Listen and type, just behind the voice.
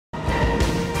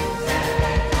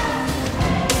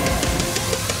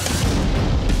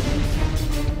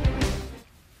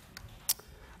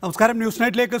നമസ്കാരം ന്യൂസ്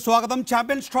നൈറ്റിലേക്ക് സ്വാഗതം.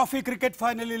 Champions trophy cricket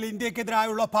ഫൈനലിൽ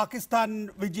ഇന്ത്യക്കെതിരായുള്ള പാകിസ്ഥാൻ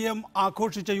വിജയം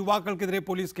ആഘോഷിച്ച യുവാക്കൾക്കെതിരെ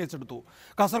പോലീസ് കേസെടുത്തു.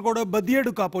 കാസർഗോഡ്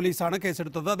ബദിയടുക്ക പോലീസാണ്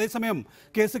കേസെടുത്തത്. അതേസമയം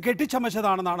കേസ്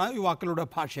കെട്ടിച്ചമച്ചതാണെന്നാണ് യുവാക്കളുടെ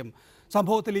ഭാഷ്യം.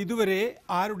 സംഭവത്തിൽ ഇതുവരെ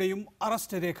ആരുടെയും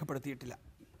അറസ്റ്റ് രേഖപ്പെടുത്തിയിട്ടില്ല.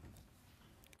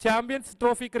 ചാമ്പ്യൻസ്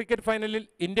ട്രോഫി ക്രിക്കറ്റ് ഫൈനലിൽ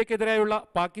ഇന്ത്യക്കെതിരായുള്ള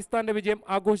പാകിസ്ഥാന്റെ വിജയം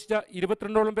ആഘോഷിച്ച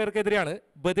 22ഓളം പേർക്കെതിരെയാണ്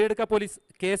ബദിയടുക്ക പോലീസ്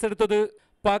കേസെടുത്തത്.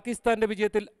 പാകിസ്ഥാന്റെ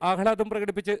വിജയത്തിൽ ആഹ്ലാദം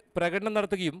പ്രകടിപ്പിച്ച് പ്രകടനം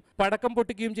നടത്തുകയും പടക്കം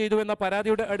പൊട്ടിക്കുകയും ചെയ്തുവെന്ന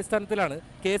പരാതിയുടെ അടിസ്ഥാനത്തിലാണ്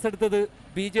കേസെടുത്തത്.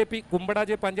 BJP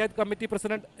Kumbadaje panchayat committee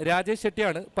president Rajesh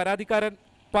ഷെട്ടിയാണ് പരാതിക്കാരൻ.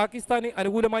 പാകിസ്ഥാന്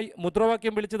അനുകൂലമായി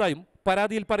മുദ്രാവാക്യം വിളിച്ചതായും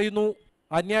പരാതിയിൽ പറയുന്നു.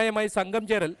 അന്യായമായി സംഘം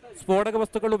ചേരൽ, സ്ഫോടക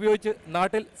വസ്തുക്കൾ ഉപയോഗിച്ച്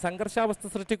നാട്ടിൽ സംഘർഷാവസ്ഥ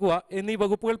സൃഷ്ടിക്കുക എന്നീ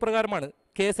വകുപ്പുകൾ പ്രകാരമാണ്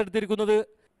കേസെടുത്തിരിക്കുന്നത്.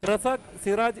 റസാഖ്,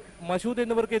 സിറാജ്, മഷൂദ്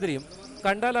എന്നിവർക്കെതിരെയും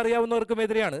കണ്ടാൽ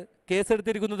അറിയാവുന്നവർക്കുമെതിരെയാണ്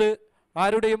കേസെടുത്തിരിക്കുന്നത്.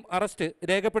 ആരുടെയും അറസ്റ്റ്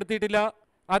രേഖപ്പെടുത്തിയിട്ടില്ല.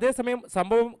 അതേസമയം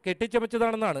സംഭവം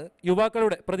കെട്ടിച്ചമച്ചതാണെന്നാണ്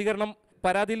യുവാക്കളുടെ പ്രതികരണം.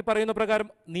 പരാതിയിൽ പറയുന്ന പ്രകാരം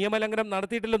നിയമലംഘനം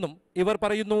നടത്തിയിട്ടില്ലെന്നും ഇവർ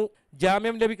പറയുന്നു.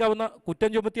 ജാമ്യം ലഭിക്കാവുന്ന കുറ്റം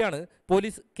ചുമത്തിയാണ്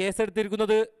പോലീസ്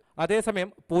കേസെടുത്തിരിക്കുന്നത്. അതേസമയം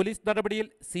പോലീസ് നടപടിയിൽ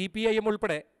CPIM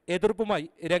ഉൾപ്പെടെ എതിർപ്പുമായി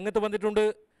രംഗത്ത് വന്നിട്ടുണ്ട്.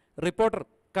 റിപ്പോർട്ടർ,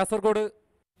 കാസർഗോഡ്.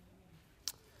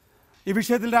 ഈ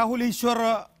വിഷയത്തിൽ രാഹുൽ ഈശ്വർ,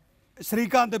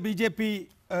 ശ്രീകാന്ത് BJP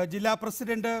ജില്ലാ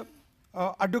പ്രസിഡന്റ്,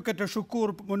 അഡ്വക്കേറ്റ് ഷുക്കൂർ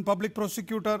മുൻ public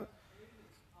prosecutor,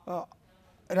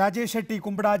 Rajesh Shetty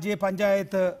Kumbadaje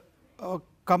panchayat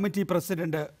committee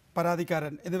president,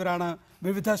 പരാതിക്കാരൻ എന്നിവരാണ്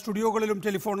വിവിധ സ്റ്റുഡിയോകളിലും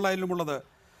ടെലിഫോൺ ലൈനിലുമുള്ളത്.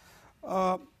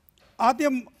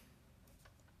 ആദ്യം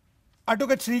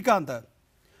അഡ്വക്കേറ്റ് ശ്രീകാന്ത്,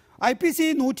 IPC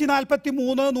 143,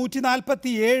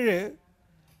 147,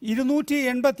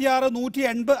 286,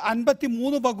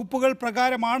 153 വകുപ്പുകൾ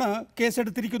പ്രകാരമാണ്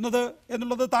കേസെടുത്തിരിക്കുന്നത്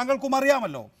എന്നുള്ളത് താങ്കൾക്കും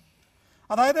അറിയാമല്ലോ.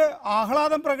 അതായത്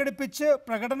ആഹ്ലാദം പ്രകടിപ്പിച്ച്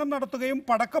പ്രകടനം നടത്തുകയും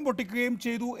പടക്കം പൊട്ടിക്കുകയും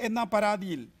ചെയ്തു എന്ന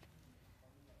പരാതിയിൽ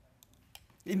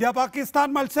ഇന്ത്യ പാകിസ്ഥാൻ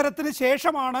മത്സരത്തിന്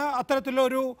ശേഷമാണ്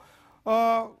അത്തരത്തിലൊരു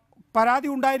പരാതി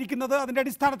ഉണ്ടായിരിക്കുന്നത്. അതിൻ്റെ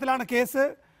അടിസ്ഥാനത്തിലാണ് കേസ്.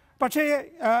 പക്ഷേ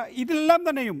ഇതെല്ലാം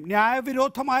തന്നെയും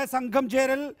ന്യായവിരോധമായ സംഘം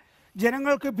ചേരൽ,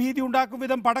 ജനങ്ങൾക്ക് ഭീതി ഉണ്ടാക്കും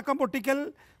വിധം പടക്കം പൊട്ടിക്കൽ,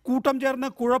 കൂട്ടം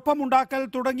ചേർന്ന് കുഴപ്പമുണ്ടാക്കൽ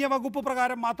തുടങ്ങിയ വകുപ്പ്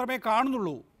പ്രകാരം മാത്രമേ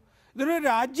കാണുന്നുള്ളൂ. ഇതൊരു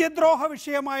രാജ്യദ്രോഹ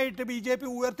വിഷയമായിട്ട് BJP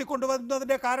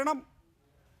ഉയർത്തിക്കൊണ്ടുവന്നതിൻ്റെ കാരണം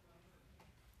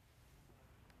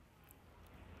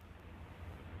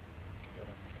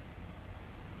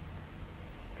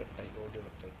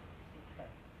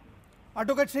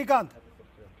അഡ്വക്കേറ്റ് ശ്രീകാന്ത്,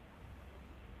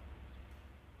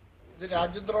 ഇത്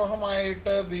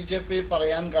രാജ്യദ്രോഹമായിട്ട് BJP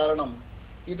പറയാൻ കാരണം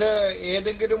ഇത്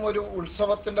ഏതെങ്കിലും ഒരു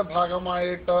ഉത്സവത്തിന്റെ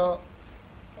ഭാഗമായിട്ട്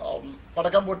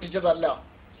പടക്കം പൊട്ടിച്ചതല്ല.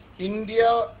 ഇന്ത്യ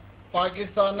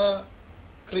പാകിസ്ഥാന്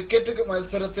ക്രിക്കറ്റ്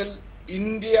മത്സരത്തിൽ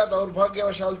ഇന്ത്യ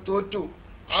ദൗർഭാഗ്യവശാൽ തോറ്റു.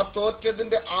 ആ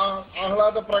തോറ്റതിന്റെ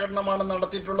ആഹ്ലാദ പ്രകടനമാണ്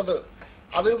നടത്തിയിട്ടുള്ളത്.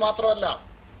 അത് മാത്രമല്ല,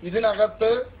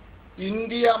 ഇതിനകത്ത്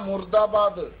ഇന്ത്യ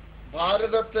മുർദാബാദ്,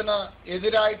 ഭാരതത്തിന്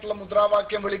എതിരായിട്ടുള്ള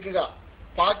മുദ്രാവാക്യം വിളിക്കുക,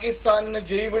 പാകിസ്ഥാനിന്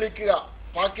ജയ് വിളിക്കുക,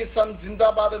 പാകിസ്ഥാൻ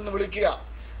ജിന്ദാബാദ് എന്ന് വിളിക്കുക,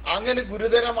 അങ്ങനെ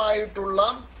ഗുരുതരമായിട്ടുള്ള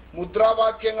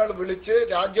മുദ്രാവാക്യങ്ങൾ വിളിച്ച്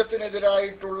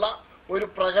രാജ്യത്തിനെതിരായിട്ടുള്ള ഒരു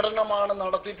പ്രകടനമാണ്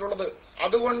നടത്തിയിട്ടുള്ളത്.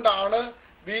 അതുകൊണ്ടാണ്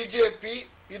BJP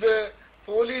ഇത്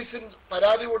പോലീസിന്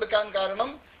പരാതി കൊടുക്കാൻ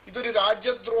കാരണം ഇതൊരു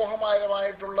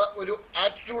രാജ്യദ്രോഹമായിട്ടുള്ള ഒരു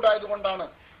ആറ്റിറ്റ്യൂഡ് ആയതുകൊണ്ടാണ്.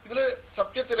 ഇതിൽ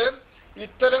സത്യത്തില്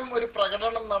ഇത്തരം ഒരു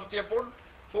പ്രകടനം നടത്തിയപ്പോൾ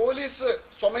പോലീസ്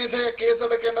സ്വമേധയ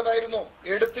കേസെടുക്കേണ്ടതായിരുന്നു,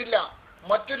 എടുത്തില്ല.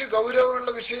 മറ്റൊരു ഗൗരവമുള്ള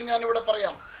വിഷയം ഞാനിവിടെ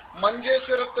പറയാം.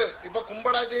 മഞ്ചേശ്വരത്ത്, ഇപ്പൊ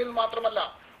കുമ്പടാജയിൽ മാത്രമല്ല,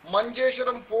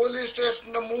 മഞ്ചേശ്വരം പോലീസ്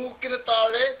സ്റ്റേഷന്റെ മൂക്കിന്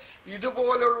താഴെ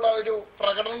ഇതുപോലുള്ള ഒരു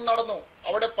പ്രകടനം നടന്നു.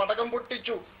 അവിടെ പടക്കം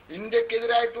പൊട്ടിച്ചു,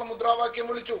 ഇന്ത്യക്കെതിരായിട്ടുള്ള മുദ്രാവാക്യം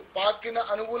വിളിച്ചു, പാക്കിന്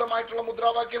അനുകൂലമായിട്ടുള്ള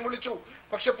മുദ്രാവാക്യം വിളിച്ചു.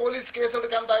 പക്ഷെ പോലീസ്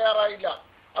കേസെടുക്കാൻ തയ്യാറായില്ല.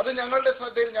 അത് ഞങ്ങളുടെ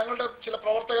ശ്രദ്ധയിൽ, ഞങ്ങളുടെ ചില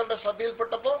പ്രവർത്തകരുടെ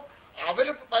ശ്രദ്ധയിൽപ്പെട്ടപ്പോൾ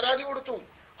അവര് പരാതി കൊടുത്തു.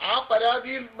 ആ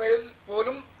പരാതിയിൽ മേൽ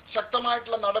പോലും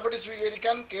ശക്തമായിട്ടുള്ള നടപടി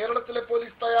സ്വീകരിക്കാൻ കേരളത്തിലെ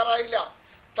പോലീസ് തയ്യാറായില്ല.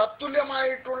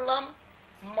 തത്തുല്യമായിട്ടുള്ള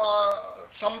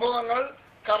സംഭവങ്ങൾ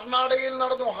കർണാടകയിൽ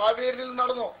നടന്നു, ഹാവേരിയിൽ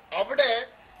നടന്നു. അവിടെ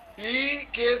ഈ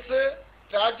കേസ്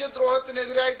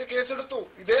രാജ്യദ്രോഹത്തിനെതിരായിട്ട് കേസെടുത്തു.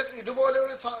 ഇതുപോലെ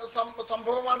ഒരു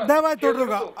സംഭവമാണ്.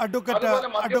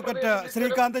 അഡ്വക്കേറ്റ്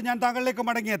ശ്രീകാന്ത്, ഞാൻ താങ്കളിലേക്ക്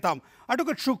മടങ്ങിയെത്താം.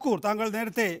 അഡ്വക്കേറ്റ് ഷുക്കൂർ, താങ്കൾ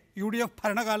നേരത്തെ UDF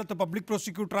ഭരണകാലത്ത് പബ്ലിക്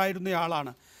പ്രോസിക്യൂട്ടർ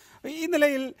ആയിരുന്നയാളാണ്. ഈ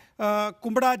നിലയിൽ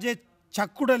കുമ്പടാജെ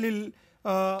ചക്കുടലിൽ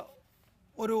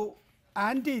ഒരു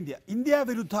ഇന്ത്യ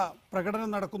വിരുദ്ധ പ്രകടനം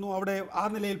നടക്കുന്നു, അവിടെ ആ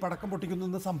നിലയിൽ പടക്കം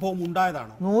പൊട്ടിക്കുന്ന സംഭവം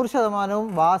ഉണ്ടായതാണ്. 100%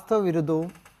 വാസ്തവ വിരുദ്ധവും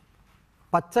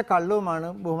പച്ചക്കള്ളവുമാണ്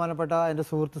ബഹുമാനപ്പെട്ട എൻ്റെ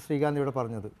സുഹൃത്ത് ശ്രീകാന്ത് ഇവിടെ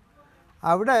പറഞ്ഞത്.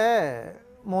 അവിടെ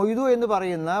മൊയ്തു എന്ന്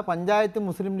പറയുന്ന പഞ്ചായത്ത്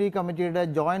മുസ്ലിം ലീഗ് കമ്മിറ്റിയുടെ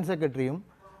ജോയിൻറ്റ് സെക്രട്ടറിയും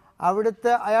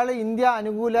അവിടുത്തെ അയാൾ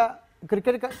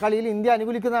ക്രിക്കറ്റ് കളിയിൽ ഇന്ത്യ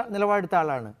അനുകൂലിക്കുന്ന നിലപാടെടുത്ത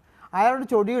ആളാണ്. അയാളുടെ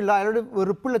ചൊടിയുള്ള അയാളുടെ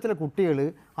വെറുപ്പുള്ള ചില കുട്ടികൾ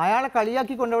അയാളെ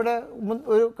കളിയാക്കിക്കൊണ്ടവിടെ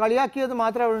കളിയാക്കിയത്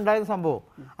മാത്രമേ അവിടെ ഉണ്ടായിരുന്ന സംഭവം.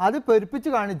 അത് പെരുപ്പിച്ച്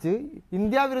കാണിച്ച്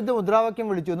ഇന്ത്യ വിരുദ്ധ മുദ്രാവാക്യം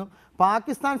വിളിച്ചു എന്നും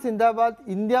പാകിസ്ഥാൻ സിന്ദാബാദ്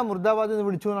ഇന്ത്യ മുർദാബാദ് എന്ന്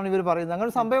വിളിച്ചു എന്നാണ് ഇവർ പറയുന്നത്.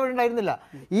 അങ്ങനെ സംഭവം ഇവിടെ ഉണ്ടായിരുന്നില്ല.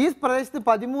 ഈ പ്രദേശത്ത്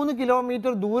 13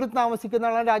 കിലോമീറ്റർ ദൂരത്ത് താമസിക്കുന്ന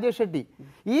ആളാണ് രാജേഷ് ഷെട്ടി.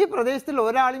 ഈ പ്രദേശത്തിൽ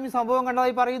ഒരാളും ഈ സംഭവം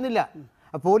കണ്ടതായി പറയുന്നില്ല.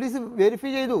 പോലീസ്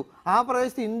വെരിഫൈ ചെയ്തു. ആ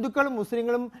പ്രദേശത്ത് ഹിന്ദുക്കളും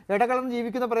മുസ്ലിങ്ങളും ഇടകലർന്ന്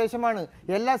ജീവിക്കുന്ന പ്രദേശമാണ്.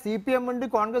 എല്ലാ CPM ഉണ്ട്,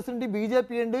 കോൺഗ്രസ് ഉണ്ട്,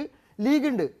 BJP ഉണ്ട്, ലീഗ്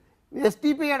ഉണ്ട്,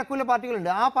 SDP അടക്കമുള്ള പാർട്ടികളുണ്ട്.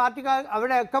 ആ പാർട്ടിക്കാർ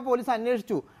അവിടെയൊക്കെ പോലീസ്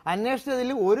അന്വേഷിച്ചതിൽ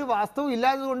ഒരു വാസ്തവം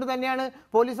ഇല്ലാത്തത് കൊണ്ട് തന്നെയാണ്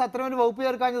പോലീസ് അത്തരമൊരു വകുപ്പ്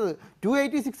ചേർക്കാഞ്ഞത്.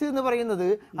 286 എന്ന് പറയുന്നത്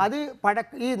അത്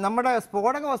ഈ നമ്മുടെ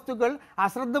സ്ഫോടക വസ്തുക്കൾ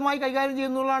അശ്രദ്ധമായി കൈകാര്യം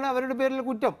ചെയ്യുന്നതാണ് അവരുടെ പേരിലുള്ള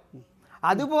കുറ്റം.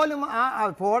 അതുപോലും ആ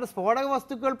സ്ഫോടക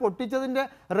വസ്തുക്കൾ പൊട്ടിച്ചതിൻ്റെ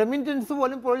റെമിറ്റൻസ്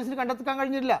പോലും പോലീസിന് കണ്ടെത്താൻ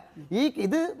കഴിഞ്ഞില്ല.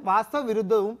 ഇത് വാസ്തവ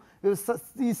വിരുദ്ധവും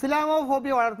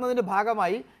ഇസ്ലാമോഫോബിയ വളർത്തുന്നതിൻ്റെ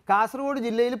ഭാഗമായി കാസർഗോഡ്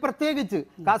ജില്ലയിൽ പ്രത്യേകിച്ച്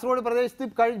കാസർഗോഡ് പ്രദേശത്ത്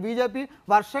BJP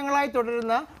വർഷങ്ങളായി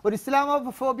തുടരുന്ന ഒരു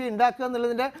ഇസ്ലാമോഫോബിയ ഉണ്ടാക്കുക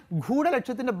എന്നുള്ളതിൻ്റെ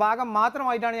ഗൂഢലക്ഷ്യത്തിൻ്റെ ഭാഗം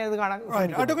മാത്രമായിട്ടാണ് ഞാൻ ഇത് കാണാൻ.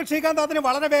 അഡ്വക്കേറ്റ് ശ്രീകാന്ത് അതിന്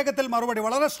വളരെ വേഗത്തിൽ മറുപടി,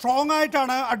 വളരെ സ്ട്രോങ്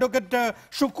ആയിട്ടാണ് അഡ്വക്കേറ്റ്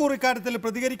ഷുക്കൂർ ഇക്കാര്യത്തിൽ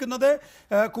പ്രതികരിക്കുന്നത്.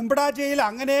 കുമ്പടാജയിൽ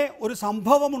അങ്ങനെ ഒരു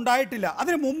സംഭവം ഉണ്ടായിട്ടില്ല.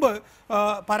 അതിനു മുമ്പ്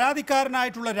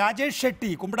പരാതിക്കാരനായിട്ടുള്ള രാജേഷ്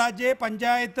ഷെട്ടി, കുമ്പടാജെ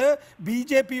പഞ്ചായത്ത്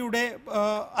BJPയുടെ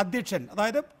അധ്യക്ഷൻ,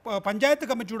 അതായത് പഞ്ചായത്ത്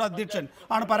കമ്മിറ്റിയുടെ അധ്യക്ഷൻ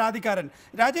ആണ് പരാതിക്കാരൻ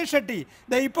രാജേഷ് ഷെട്ടി.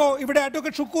 ഇപ്പോൾ ഇവിടെ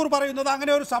അഡ്വക്കേറ്റ് ഷുക്കൂർ പറയുന്നത്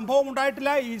അങ്ങനെ ഒരു സംഭവം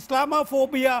ഉണ്ടായിട്ടില്ല,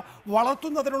 ഇസ്ലാമോഫോബിയ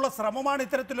വളർത്തുന്നതിനുള്ള ശ്രമമാണ്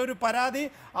ഇത്തരത്തിലൊരു പരാതി.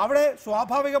 അവിടെ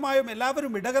സ്വാഭാവികമായും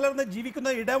എല്ലാവരും ഇടകലർന്ന് ജീവിക്കുന്ന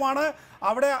ഇടമാണ്.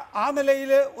 അവിടെ ആ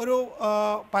നിലയിൽ ഒരു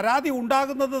പരാതി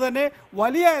ഉണ്ടാകുന്നത് തന്നെ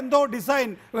വലിയ എന്തോ ഡിസൈൻ,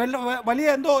 വലിയ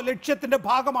എന്തോ ലക്ഷ്യത്തിൻ്റെ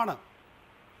ഭാഗമാണ്.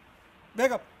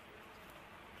 വേഗം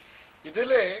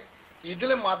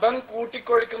ഇതില് മതം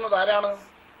കൂട്ടിക്കൊഴിക്കുന്നത് ആരാണ്?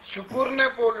 ഷുക്കൂറിനെ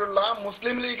പോലുള്ള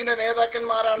മുസ്ലിം ലീഗിന്റെ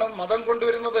നേതാക്കന്മാരാണ് മതം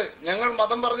കൊണ്ടുവരുന്നത്. ഞങ്ങൾ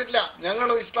മതം പറഞ്ഞിട്ടില്ല, ഞങ്ങൾ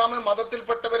ഇസ്ലാമിൽ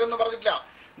മതത്തിൽപ്പെട്ടവരെന്ന് പറഞ്ഞിട്ടില്ല.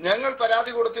 ഞങ്ങൾ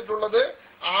പരാതി കൊടുത്തിട്ടുള്ളത്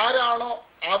ആരാണോ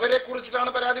അവരെ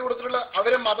കുറിച്ചിട്ടാണ് പരാതി കൊടുത്തിട്ടുള്ളത്.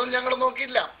 അവരെ മതം ഞങ്ങൾ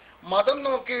നോക്കിയില്ല. മതം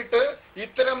നോക്കിയിട്ട്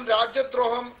ഇത്തരം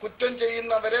രാജ്യദ്രോഹം കുറ്റം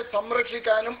ചെയ്യുന്നവരെ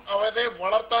സംരക്ഷിക്കാനും അവരെ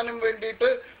വളർത്താനും വേണ്ടിയിട്ട്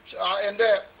എന്റെ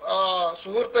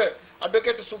സുഹൃത്ത്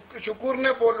അഡ്വക്കേറ്റ്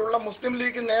ഷുക്കൂറിനെ പോലുള്ള മുസ്ലിം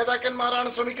ലീഗ് നേതാക്കന്മാരാണ്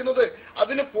ശ്രമിക്കുന്നത്.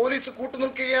 അതിന് പോലീസ്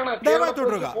കൂട്ടുനിൽക്കുകയാണ്.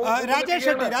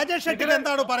 രാജേഷ് ഷെട്ടി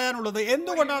എന്താണ് പറയാനുള്ളത്?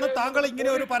 എന്തുകൊണ്ടാണ് താങ്കൾ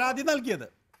ഇങ്ങനെ ഒരു പരാതി നൽകിയത്?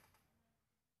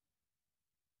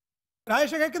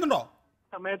 രാജേഷ് കേൾക്കുന്നുണ്ടോ?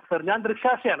 സമയത്ത് സർ, ഞാൻ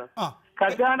ദൃക്സാക്ഷിയാണ്.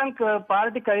 കല്യാണം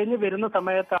പാർട്ടി കഴിഞ്ഞ് വരുന്ന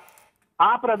സമയത്ത്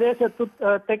ആ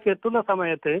പ്രദേശത്തേക്ക് എത്തുന്ന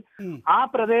സമയത്ത് ആ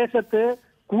പ്രദേശത്ത്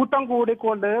കൂട്ടം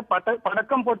കൂടിക്കൊണ്ട്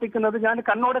പടക്കം പൊട്ടിക്കുന്നത് ഞാൻ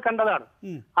കണ്ണോട് കണ്ടതാണ്.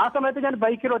 ആ സമയത്ത് ഞാൻ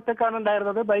ബൈക്കിൽ ഒറ്റക്കാണ്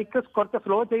ഉണ്ടായിരുന്നത്. ബൈക്ക് കുറച്ച്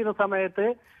സ്ലോ ചെയ്യുന്ന സമയത്ത്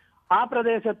ആ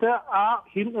പ്രദേശത്ത്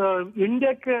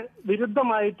ഇന്ത്യക്ക്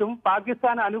വിരുദ്ധമായിട്ടും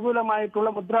പാകിസ്ഥാന്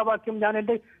അനുകൂലമായിട്ടുള്ള മുദ്രാവാക്യം ഞാൻ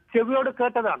എന്റെ ചെവിയോട്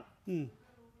കേട്ടതാണ്.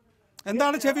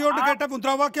 എന്താണ് ചെവിയോട് കേട്ട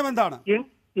മുദ്രാവാക്യം? എന്താണ്?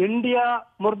 ഇന്ത്യ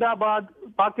മുർദാബാദ്,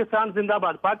 പാകിസ്ഥാൻ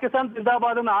സിന്ദാബാദ്. പാകിസ്ഥാൻ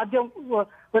സിന്ദാബാദ് എന്ന് ആദ്യം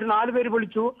ഒരു 4 പേര്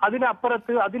വിളിച്ചു.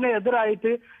 അതിനപ്പുറത്ത്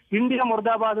അതിനെതിരായിട്ട് ഇന്ത്യ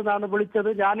മുർദാബാദ് എന്നാണ് വിളിച്ചത്.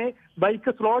 ഞാൻ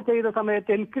ബൈക്ക് സ്ലോ ചെയ്ത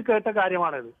സമയത്ത് എനിക്ക് കേട്ട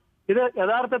കാര്യമാണിത്. ഇത്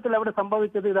യഥാർത്ഥത്തിൽ അവിടെ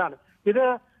സംഭവിച്ചത് ഇതാണ്. ഇത്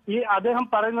ഈ അദ്ദേഹം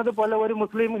പറയുന്നത് പോലെ ഒരു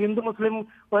ഹിന്ദു മുസ്ലിം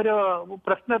ഒരു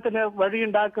പ്രശ്നത്തിന്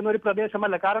വഴിയുണ്ടാക്കുന്ന ഒരു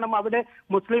പ്രദേശമല്ല. കാരണം അവിടെ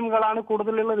മുസ്ലിംകളാണ്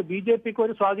കൂടുതലുള്ളത്. BJPക്ക്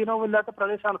ഒരു സ്വാധീനവും ഇല്ലാത്ത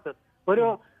പ്രദേശമാണ് സർ. ഒരു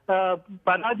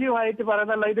പരാതിയുമായിട്ട്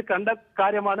പറയുന്നല്ല, ഇത് കണ്ട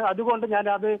കാര്യമാണ്. അതുകൊണ്ട് ഞാൻ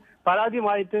അത്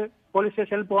പരാതിയുമായിട്ട് പോലീസ്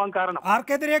സ്റ്റേഷനിൽ പോകാൻ കാരണം.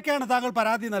 ആർക്കെതിരെയൊക്കെയാണ് താങ്കൾ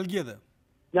പരാതി നൽകിയത്?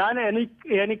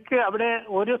 എനിക്ക് അവിടെ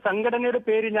ഒരു സംഘടനയുടെ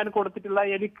പേര് ഞാൻ കൊടുത്തിട്ടില്ല.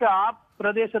 എനിക്ക് ആ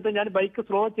പ്രദേശത്ത് ഞാൻ ബൈക്ക്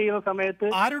സ്ലോ ചെയ്യുന്ന സമയത്ത്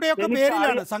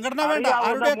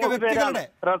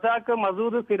റസാഖ്,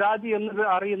 മസൂദ്, സിറാജി എന്ന്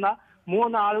അറിയുന്ന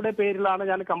 3 ആളുടെ പേരിലാണ്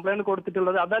ഞാൻ കംപ്ലൈന്റ്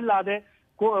കൊടുത്തിട്ടുള്ളത്. അതല്ലാതെ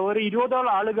ഒരു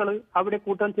 20ഓളം ആളുകൾ അവിടെ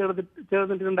കൂട്ടം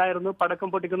ചേർന്നിട്ടുണ്ടായിരുന്നു, പടക്കം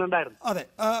പൊട്ടിക്കുന്നുണ്ടായിരുന്നു. അതെ,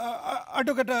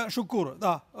 അഡ്വക്കേറ്റ് ഷുക്കൂർ,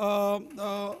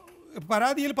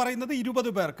 പരാതിയിൽ പറയുന്നത്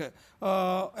 20 പേർക്ക്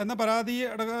എന്ന പരാതി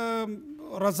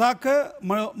റസാഖ്,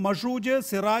 മഷൂജ്,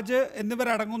 സിറാജ്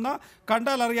എന്നിവരടങ്ങുന്ന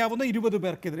കണ്ടാൽ അറിയാവുന്ന 20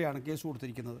 പേർക്കെതിരെയാണ് കേസ്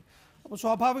കൊടുത്തിരിക്കുന്നത്. അപ്പോൾ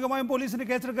സ്വാഭാവികമായും പോലീസിന്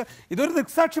കേസെടുക്കുക. ഇതൊരു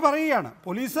ദൃക്സാക്ഷി പറയുകയാണ്.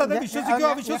 പോലീസ് അത്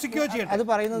വിശ്വസിക്കുകയോ ചെയ്യണം. അത്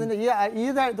പറയുന്നതിന് ഈ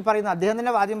പറയുന്ന അദ്ദേഹം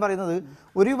തന്നെ ആദ്യം പറയുന്നത്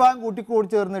ഒരു വിഭാഗം കൂട്ടിക്കൂടി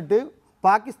ചേർന്നിട്ട്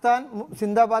പാകിസ്ഥാൻ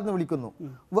സിന്ദാബാദ് എന്ന് വിളിക്കുന്നു,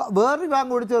 വേറൊരു വിഭാഗം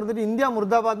കൂടി ചേർന്നിട്ട് ഇന്ത്യ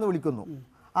മുർദാബാദ് എന്ന് വിളിക്കുന്നു.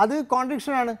 അത്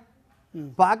കോൺട്രഡിക്ഷനാണ്.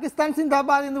 പാകിസ്ഥാൻ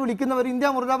സിന്ദാബാദ് എന്ന് വിളിക്കുന്നവർ ഇന്ത്യ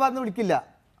മുർദാബാദ് എന്ന് വിളിക്കില്ല.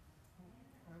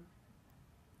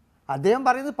 അദ്ദേഹം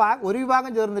പറയുന്നത് ഒരു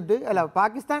വിഭാഗം ചേർന്നിട്ട്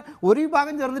ഒരു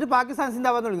വിഭാഗം ചേർന്നിട്ട് പാകിസ്ഥാൻ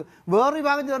സിന്ദാബാദ് എന്ന് വിളിക്കും, വേറൊരു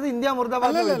വിഭാഗം ചേർന്ന് ഇന്ത്യ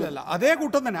മുർദാബാദ്. അതേ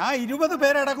കൂട്ടം തന്നെ ആ 20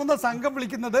 പേരടങ്ങുന്ന സംഘം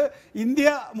വിളിക്കുന്നത് ഇന്ത്യ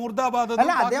മുർദാബാദ്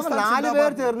അല്ല. അദ്ദേഹം 4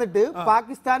 പേർ ചേർന്നിട്ട്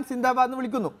പാകിസ്ഥാൻ സിന്ദാബാദ് എന്ന്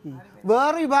വിളിക്കുന്നു,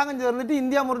 വേറെ വിഭാഗം ചേർന്നിട്ട്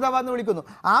ഇന്ത്യ മുർദാബാദ് എന്ന് വിളിക്കുന്നു.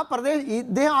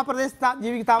 ഇദ്ദേഹം ആ പ്രദേശത്ത്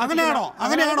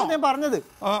ജീവിക്കുന്ന പറഞ്ഞത്.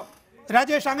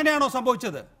 രാജേഷ്, അങ്ങനെയാണോ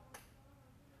സംഭവിച്ചത്?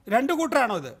 2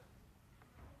 കൂട്ടരാണോ ഇത്?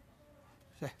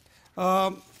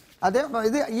 അതേ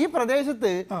ഇത് ഈ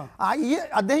പ്രദേശത്ത്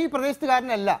അദ്ദേഹം ഈ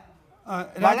പ്രദേശത്തുകാരനല്ല.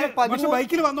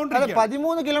 ബൈക്കിൽ വന്നോണ്ടിരിക്കുക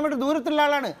 13 കിലോമീറ്റർ ദൂരത്തുള്ള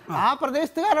ആളാണ്. ആ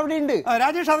പ്രദേശത്തുകാർ അവിടെ ഉണ്ട്.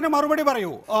 രാജേഷ്, അതിന് മറുപടി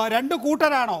പറയൂ. രണ്ട്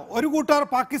കൂട്ടരാണോ? ഒരു കൂട്ടർ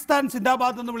പാകിസ്ഥാൻ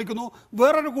സിന്ദാബാദ് എന്ന് വിളിക്കുന്നു,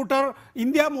 വേറൊരു കൂട്ടർ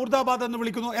ഇന്ത്യ മുർദാബാദ് എന്ന്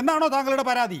വിളിക്കുന്നു എന്നാണോ താങ്കളുടെ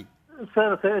പരാതി?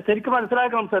 സർ, ശരിക്കും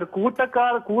മനസ്സിലാക്കണം സർ.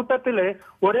 കൂട്ടത്തില്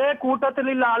ഒരേ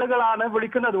കൂട്ടത്തിലുള്ള ആളുകളാണ്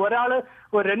വിളിക്കുന്നത്. ഒരാള്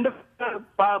രണ്ട്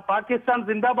പാകിസ്ഥാൻ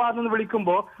സിന്ദാബാദ് എന്ന്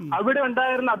വിളിക്കുമ്പോ അവിടെ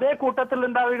ഉണ്ടായിരുന്ന അതേ കൂട്ടത്തിൽ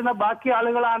ഉണ്ടായിരുന്ന ബാക്കി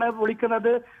ആളുകളാണ്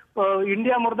വിളിക്കുന്നത്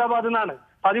ഇന്ത്യ മുർദാബാദ് എന്നാണ്.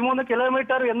 13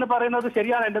 കിലോമീറ്റർ എന്ന് പറയുന്നത്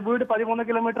ശരിയാണ്. എന്റെ വീട് 13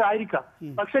 കിലോമീറ്റർ ആയിരിക്കാം.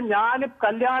 പക്ഷെ ഞാൻ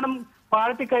കല്യാണം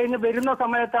പാർട്ടി കഴിഞ്ഞ് വരുന്ന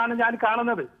സമയത്താണ് ഞാൻ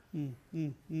കാണുന്നത്.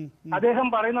 അദ്ദേഹം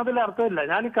പറയുന്നതിൽ അർത്ഥമില്ല.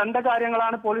 ഞാൻ കണ്ട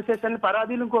കാര്യങ്ങളാണ് പോലീസ് സ്റ്റേഷനിൽ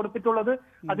പരാതിയിലും കൊടുത്തിട്ടുള്ളത്.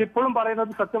 അതിപ്പോഴും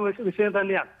പറയുന്നത് സത്യം വിഷയം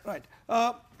തന്നെയാണ്.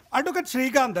 അഡ്വക്കേറ്റ്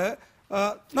ശ്രീകാന്ത്,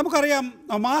 നമുക്കറിയാം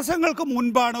മാസങ്ങൾക്ക്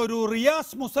മുൻപാണ് ഒരു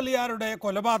റിയാസ് മുസലിയാരുടെ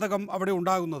കൊലപാതകം അവിടെ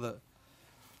ഉണ്ടാകുന്നത്.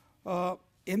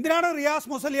 എന്തിനാണ് റിയാസ്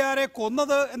മുസലിയാരെ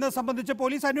കൊന്നത് എന്നത് സംബന്ധിച്ച്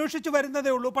പോലീസ് അന്വേഷിച്ച്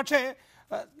വരുന്നതേ ഉള്ളൂ. പക്ഷേ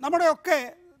നമ്മുടെയൊക്കെ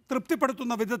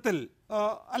തൃപ്തിപ്പെടുത്തുന്ന വിധത്തിൽ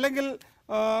അല്ലെങ്കിൽ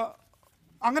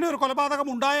അങ്ങനെ ഒരു കൊലപാതകം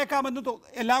ഉണ്ടായേക്കാമെന്ന്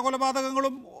എല്ലാ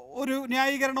കൊലപാതകങ്ങളും ഒരു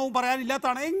ന്യായീകരണവും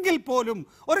പറയാനില്ലാത്തതാണ്. എങ്കിൽ പോലും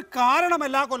ഒരു കാരണം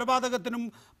എല്ലാ കൊലപാതകത്തിനും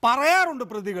പറയാറുണ്ട്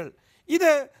പ്രതികൾ.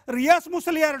 ഇത് റിയാസ്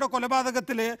മുസലിയാരുടെ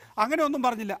കൊലപാതകത്തിൽ അങ്ങനെയൊന്നും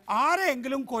പറഞ്ഞില്ല.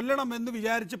 ആരെയെങ്കിലും കൊല്ലണമെന്ന്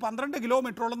വിചാരിച്ച് 12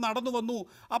 കിലോമീറ്ററോളം നടന്നു വന്നു,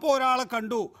 അപ്പോൾ ഒരാളെ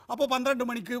കണ്ടു, അപ്പോൾ 12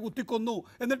 മണിക്ക് കുത്തിക്കൊന്നു,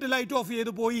 എന്നിട്ട് ലൈറ്റ് ഓഫ്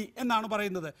ചെയ്ത് പോയി എന്നാണ്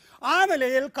പറയുന്നത്. ആ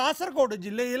നിലയിൽ കാസർഗോഡ്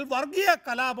ജില്ലയിൽ വർഗീയ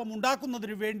കലാപം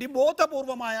ഉണ്ടാക്കുന്നതിന് വേണ്ടി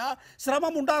ബോധപൂർവമായ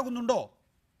ശ്രമം ഉണ്ടാകുന്നുണ്ടോ?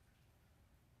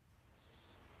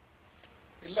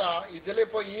 ഇല്ല,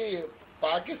 ഇതിലിപ്പോ ഈ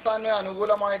പാകിസ്ഥാന്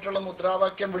അനുകൂലമായിട്ടുള്ള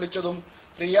മുദ്രാവാക്യം വിളിച്ചതും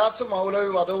റിയാസ് മൗലവി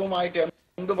വധവുമായിട്ട്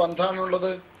എന്ത്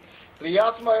ബന്ധമാണുള്ളത്?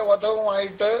 റിയാസ്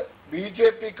വധവുമായിട്ട്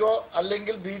BJPക്കോ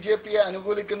അല്ലെങ്കിൽ BJPയെ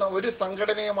അനുകൂലിക്കുന്ന ഒരു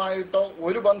സംഘടനയുമായിട്ടോ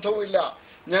ഒരു ബന്ധവുമില്ല.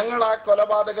 ഞങ്ങൾ ആ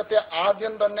കൊലപാതകത്തെ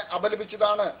ആദ്യം തന്നെ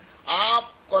അപലപിച്ചതാണ്. ആ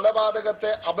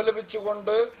കൊലപാതകത്തെ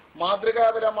അപലപിച്ചുകൊണ്ട്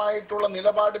മാതൃകാപരമായിട്ടുള്ള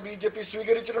നിലപാട് BJP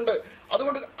സ്വീകരിച്ചിട്ടുണ്ട്.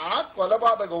 അതുകൊണ്ട് ആ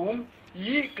കൊലപാതകവും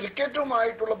ഈ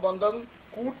ക്രിക്കറ്റുമായിട്ടുള്ള ബന്ധം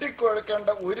കൂട്ടിക്കുഴക്കേണ്ട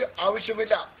ഒരു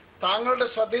ആവശ്യമില്ല. താങ്കളുടെ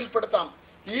ശ്രദ്ധയിൽപ്പെടുത്താം,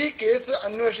 ഈ കേസ്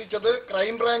അന്വേഷിച്ചത്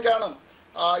ക്രൈംബ്രാഞ്ചാണ്.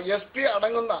 SP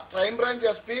അടങ്ങുന്ന ക്രൈംബ്രാഞ്ച്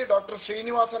SP ഡോക്ടർ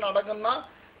ശ്രീനിവാസൻ അടങ്ങുന്ന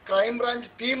ക്രൈംബ്രാഞ്ച്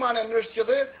ടീമാണ്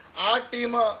അന്വേഷിച്ചത്. ആ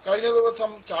ടീം കഴിഞ്ഞ ദിവസം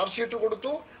ചാർജ് ഷീറ്റ്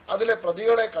കൊടുത്തു. അതിലെ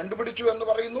പ്രതികളെ കണ്ടുപിടിച്ചു എന്ന്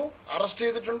പറയുന്നു, അറസ്റ്റ്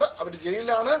ചെയ്തിട്ടുണ്ട്, അവർ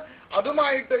ജയിലിലാണ്.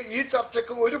 അതുമായിട്ട് ഈ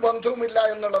ചർച്ചയ്ക്ക് ഒരു ബന്ധവുമില്ല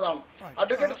എന്നുള്ളതാണ്.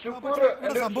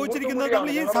 സംഭവിച്ചിരിക്കുന്നത്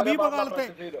നമ്മൾ ഈ സമീപകാലത്തെ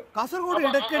കാസർഗോഡ്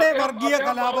ഇടയ്ക്കിടെ വർഗീയ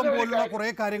കലാപം പോലുള്ള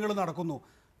കുറെ കാര്യങ്ങൾ നടക്കുന്നു.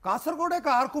 കാസർഗോഡേക്ക്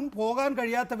ആർക്കും പോകാൻ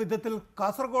കഴിയാത്ത വിധത്തിൽ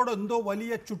കാസർഗോഡ് എന്തോ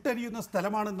വലിയ ചുട്ടരിയുന്ന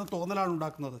സ്ഥലമാണെന്ന് തോന്നലാണ്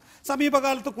ഉണ്ടാക്കുന്നത്.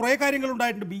 സമീപകാലത്ത് കുറേ കാര്യങ്ങൾ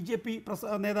ഉണ്ടായിട്ടുണ്ട്. BJP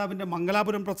നേതാവിൻ്റെ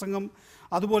മംഗലാപുരം പ്രസംഗം,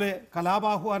 അതുപോലെ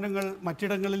കലാപാഹ്വാനങ്ങൾ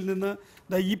മറ്റിടങ്ങളിൽ നിന്ന്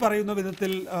ഈ പറയുന്ന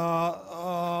വിധത്തിൽ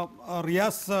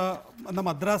റിയാസ് എന്ന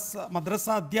മദ്രസ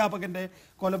അധ്യാപകൻ്റെ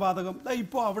കൊലപാതകം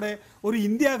ഇപ്പോൾ അവിടെ ഒരു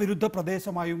ഇന്ത്യ വിരുദ്ധ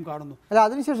പ്രദേശമായും കാണുന്നു. അല്ല,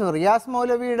 അതിനുശേഷം റിയാസ്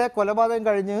മൗലവിയുടെ കൊലപാതകം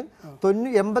കഴിഞ്ഞ്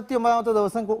 89ാമത്തെ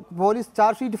ദിവസം പോലീസ്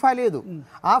ചാർജ് ഷീറ്റ് ഫയൽ ചെയ്തു.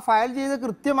 ആ ഫയൽ ചെയ്ത്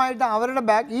കൃത്യമായിട്ട് അവരുടെ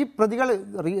ഈ പ്രതികൾ,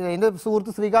 എൻ്റെ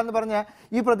സുഹൃത്ത് ശ്രീകാന്ത് പറഞ്ഞ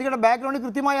ഈ പ്രതികളുടെ ബാക്ക്ഗ്രൗണ്ട്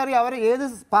കൃത്യമായി അറിയാം. അവർ ഏത്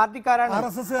പാർട്ടിക്കാരാണ്,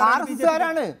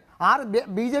 RSSകാരാണ്,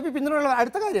 BJP പിന്തുണയുള്ള.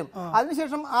 അടുത്ത കാര്യം,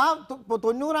 അതിനുശേഷം ആ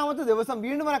 90ാമത്തെ ദിവസം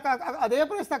വീണ്ടും അതേ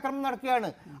പ്രദേശത്ത് അക്രമം നടക്കുകയാണ്.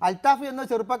 അൽത്താഫ് എന്ന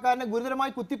ചെറുപ്പക്കാരനെ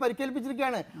ഗുരുതരമായി കുത്തി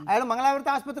പരിക്കേൽപ്പിച്ചിരിക്കുകയാണ്. അയാൾ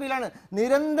മംഗലാപുരത്ത് ആശുപത്രിയിലാണ്.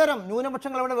 നിരന്തരം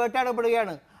ന്യൂനപക്ഷങ്ങൾ അവിടെ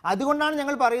വേട്ടയാടപ്പെടുകയാണ്. അതുകൊണ്ടാണ്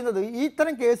ഞങ്ങൾ പറയുന്നത്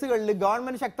ഇത്തരം കേസുകളിൽ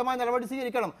ഗവൺമെന്റ് ശക്തമായ നടപടി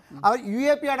സ്വീകരിക്കണം. അവർ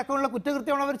UAP അടക്കമുള്ള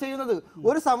കുറ്റകൃത്യമാണ് അവർ ചെയ്യുന്നത്.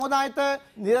 ഒരു സമുദായത്തെ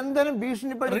നിരന്തരം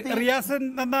ഭീഷണിപ്പെടുത്തി. റിയാസ്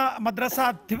എന്ന മദ്രസ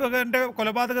അധ്യാപകന്റെ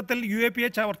കൊലപാതകത്തിൽ UAPയെ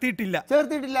ചേർത്തിട്ടില്ല.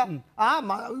 ആ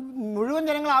മുഴുവൻ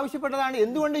ജനങ്ങൾ ആവശ്യപ്പെട്ടതാണ്.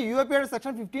 എന്തുകൊണ്ട് UAPയുടെ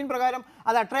സെക്ഷൻ 15 പ്രകാരം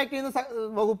അത് അട്രാക്ട് ചെയ്യുന്ന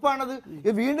വകുപ്പാണത്.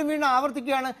 വീണ്ടും വീണ്ടും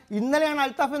ആവർത്തിക്കുകയാണ്. ഇന്നലെയാണ്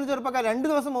അൽത്താഫ് എന്ന ചെറുപ്പക്കാർ 2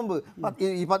 ദിവസം മുമ്പ്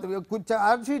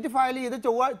ചാർജ് ഷീറ്റ് ഫയൽ ചെയ്ത്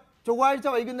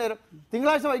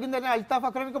തിങ്കളാഴ്ച വൈകുന്നേരം അൽത്താഫ്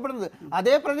ആക്രമിക്കപ്പെടുന്നത്.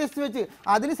 അതേ പ്രദേശത്ത് വെച്ച്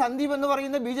അതിൽ സന്ദീപ് എന്ന്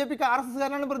പറയുന്ന BJPക്ക്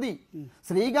RSSകാരനാണ് പ്രതി.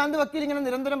 ശ്രീകാന്ത് വക്കീൽ ഇങ്ങനെ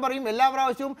നിരന്തരം പറയും, എല്ലാ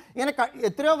പ്രാവശ്യവും ഇങ്ങനെ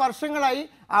എത്രയോ വർഷങ്ങളായി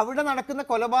അവിടെ നടക്കുന്ന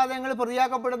കൊലപാതകങ്ങൾ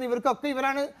പ്രതിയാക്കപ്പെടുന്നത് ഇവർക്കൊക്കെ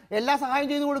ഇവരാണ് എല്ലാ സഹായം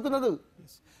ചെയ്തു കൊടുക്കുന്നത്.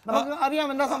 നമുക്ക് അറിയാം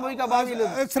എന്താ സംഭവിക്കുക ഭാവിയിൽ.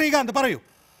 ശ്രീകാന്ത് പറയൂ.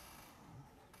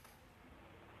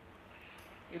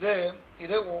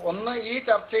 ഇത് ഒന്ന്, ഈ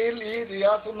ചർച്ചയിൽ ഈ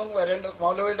റിയാസ് ഒന്നും വരേണ്ട,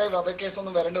 മൗലവിയുടെ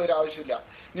വധക്കേസൊന്നും വരേണ്ട ഒരു ആവശ്യമില്ല.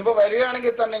 ഇനിയിപ്പോ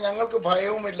വരികയാണെങ്കിൽ തന്നെ ഞങ്ങൾക്ക്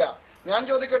ഭയവുമില്ല. ഞാൻ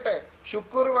ചോദിക്കട്ടെ,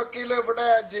 ഷുക്കൂർ വക്കീൽ ഇവിടെ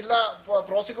ജില്ലാ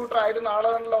പ്രോസിക്യൂട്ടർ ആയിരുന്ന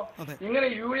ആളാണല്ലോ. ഇങ്ങനെ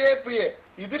UAPയെ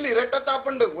ഇതിൽ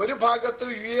ഇരട്ടത്താപ്പുണ്ട്. ഒരു ഭാഗത്ത്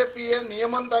UAPയെ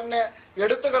നിയമം തന്നെ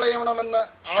എടുത്തു കളയണമെന്ന്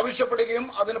ആവശ്യപ്പെടുകയും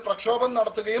അതിന് പ്രക്ഷോഭം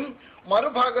നടത്തുകയും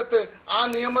മറുഭാഗത്ത് ആ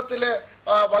നിയമത്തിലെ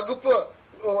വകുപ്പ്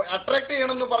അട്രാക്ട്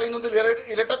ചെയ്യണമെന്ന് പറയുന്നതിൽ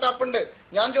ഇരട്ടത്താപ്പുണ്ട്.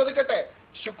 ഞാൻ ചോദിക്കട്ടെ,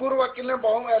 ഷുക്കൂർ വക്കീലിന്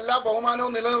എല്ലാ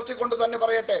ബഹുമാനവും നിലനിർത്തിക്കൊണ്ട് തന്നെ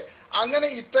പറയട്ടെ, അങ്ങനെ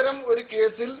ഇത്തരം ഒരു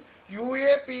കേസിൽ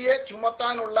UAPA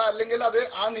ചുമത്താനുള്ള അല്ലെങ്കിൽ അത്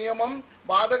ആ നിയമം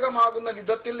ബാധകമാകുന്ന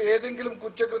വിധത്തിൽ ഏതെങ്കിലും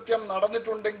കുറ്റകൃത്യം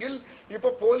നടന്നിട്ടുണ്ടെങ്കിൽ ഇപ്പൊ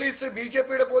പോലീസ്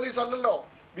BJPയുടെ പോലീസ് അല്ലല്ലോ,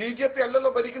 BJP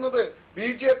അല്ലല്ലോ ഭരിക്കുന്നത്.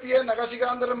 BJPയെ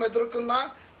നഖശിഖാന്തരം എതിർക്കുന്ന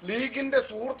ലീഗിന്റെ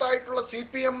സുഹൃത്തായിട്ടുള്ള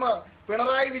CPM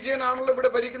പിണറായി വിജയനാണല്ലോ ഇവിടെ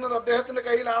ഭരിക്കുന്നത്. അദ്ദേഹത്തിന്റെ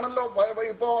കയ്യിലാണല്ലോ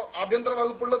ഇപ്പോ ആഭ്യന്തര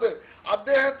വകുപ്പുള്ളത്.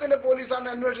 അദ്ദേഹത്തിന്റെ പോലീസാണ്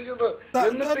അന്വേഷിച്ചത്.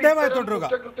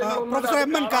 പ്രൊഫസർ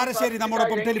MN കാരശ്ശേരി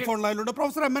നമ്മോടൊപ്പം ടെലിഫോൺ ലൈനിലുണ്ട്.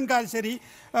 പ്രൊഫസർ MN കാരശ്ശേരി,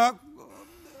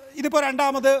 ഇതിപ്പോ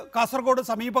രണ്ടാമത് കാസർഗോഡ്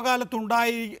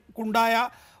സമീപകാലത്തുണ്ടായ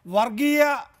വർഗീയ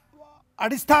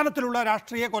അടിസ്ഥാനത്തിലുള്ള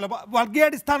വർഗീയ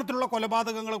അടിസ്ഥാനത്തിലുള്ള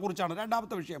കൊലപാതകങ്ങളെ കുറിച്ചാണ്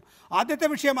രണ്ടാമത്തെ വിഷയം. ആദ്യത്തെ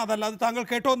വിഷയം അതല്ല, അത് താങ്കൾ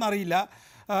കേട്ടോ എന്നറിയില്ല.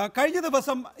 കഴിഞ്ഞ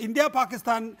ദിവസം India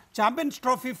Pakistan champions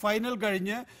trophy final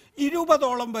കഴിഞ്ഞ്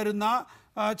 20ഓളം വരുന്ന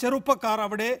ചെറുപ്പക്കാർ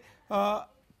അവിടെ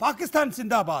പാകിസ്ഥാൻ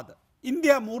സിന്ദാബാദ്,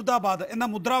 ഇന്ത്യ മൂർദാബാദ് എന്ന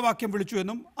മുദ്രാവാക്യം വിളിച്ചു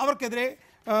എന്നും അവർക്കെതിരെ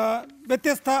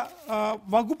വ്യത്യസ്ത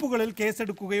വകുപ്പുകളിൽ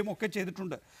കേസെടുക്കുകയും ഒക്കെ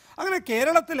ചെയ്തിട്ടുണ്ട്. അങ്ങനെ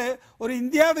കേരളത്തിൽ ഒരു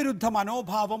ഇന്ത്യ വിരുദ്ധ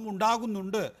മനോഭാവം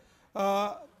ഉണ്ടാകുന്നുണ്ട്,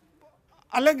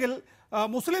 അല്ലെങ്കിൽ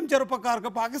മുസ്ലിം ചെറുപ്പക്കാർക്ക്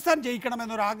പാകിസ്ഥാൻ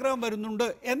ജയിക്കണമെന്നൊരാഗ്രഹം വരുന്നുണ്ട്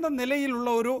എന്ന നിലയിലുള്ള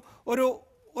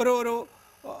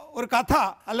ഒരു കഥ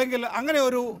അല്ലെങ്കിൽ അങ്ങനെ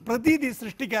ഒരു പ്രതീതി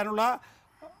സൃഷ്ടിക്കാനുള്ള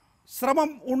ശ്രമം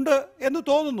ഉണ്ട് എന്ന്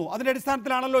തോന്നുന്നു. അതിൻ്റെ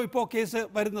അടിസ്ഥാനത്തിലാണല്ലോ ഇപ്പോൾ കേസ്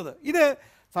വരുന്നത്. ഇത്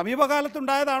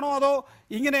സമീപകാലത്തുണ്ടായതാണോ അതോ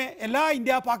ഇങ്ങനെ എല്ലാ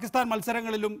ഇന്ത്യ പാകിസ്ഥാൻ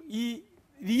മത്സരങ്ങളിലും ഈ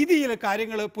രീതിയിൽ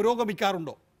കാര്യങ്ങൾ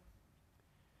പുരോഗമിക്കാറുണ്ടോ?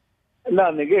 അല്ല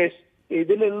നികേഷ്,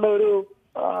 ഇതിലുള്ള ഒരു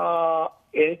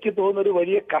എനിക്ക് തോന്നുന്ന ഒരു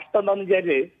വലിയ കഷ്ടം എന്താണെന്ന്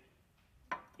വെച്ചാല്,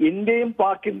 ഇന്ത്യയും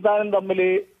പാകിസ്ഥാനും തമ്മിൽ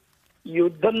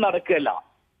യുദ്ധം നടക്കുകയല്ല,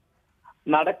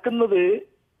 നടക്കുന്നത്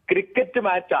ക്രിക്കറ്റ്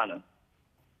മാച്ചാണ്.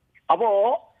 അപ്പോ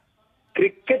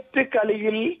ക്രിക്കറ്റ്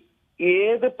കളിയിൽ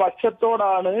ഏത്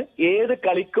പക്ഷത്തോടാണ്, ഏത്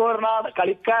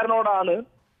കളിക്കാരനോടാണ്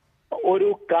ഒരു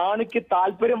കാണിക്ക്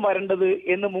താല്പര്യം വരേണ്ടത്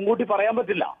എന്ന് മുൻകൂട്ടി പറയാൻ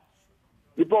പറ്റില്ല.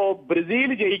 ഇപ്പോ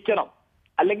ബ്രസീൽ ജയിക്കണം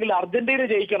അല്ലെങ്കിൽ അർജന്റീന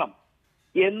ജയിക്കണം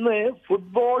എന്ന്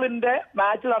ഫുട്ബോളിന്റെ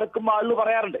മാച്ച് നടക്കുമ്പോൾ ആളുകൾ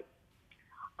പറയാറുണ്ട്.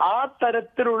 ആ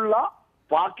തരത്തിലുള്ള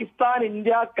പാകിസ്ഥാൻ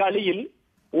ഇന്ത്യ കളിയിൽ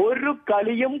ഒരു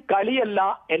കളിയും കളിയല്ല,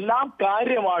 എല്ലാം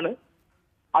കാര്യമാണ്.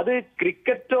 അത്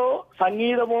ക്രിക്കറ്റോ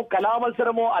സംഗീതമോ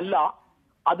കലാമത്സരമോ അല്ല,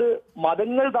 അത്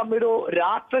മതങ്ങൾ തമ്മിലോ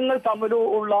രാഷ്ട്രങ്ങൾ തമ്മിലോ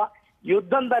ഉള്ള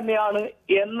യുദ്ധം തന്നെയാണ്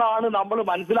എന്നാണ് നമ്മൾ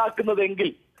മനസ്സിലാക്കുന്നതെങ്കിൽ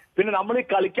പിന്നെ നമ്മൾ ഈ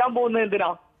കളിക്കാൻ പോകുന്നത് എന്തിനാ?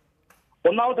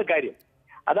 ഒന്നാമത്തെ കാര്യം,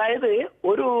 അതായത്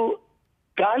ഒരു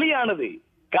കളിയാണിത്.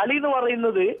 കളി എന്ന്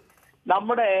പറയുന്നത്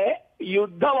നമ്മുടെ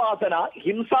യുദ്ധവാസന,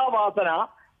 ഹിംസാവാസന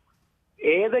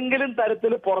ഏതെങ്കിലും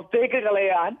തരത്തിൽ പുറത്തേക്ക്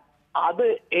കളയാൻ, അത്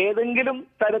ഏതെങ്കിലും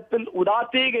തരത്തിൽ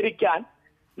ഉദാത്തീകരിക്കാൻ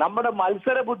നമ്മുടെ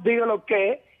മത്സര ബുദ്ധികളൊക്കെ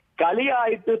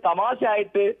കളിയായിട്ട്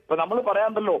തമാശയായിട്ട്, ഇപ്പൊ നമ്മൾ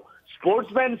പറയാറുണ്ടല്ലോ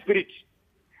സ്പോർട്സ്മാൻ സ്പിരിറ്റ്,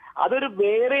 അതൊരു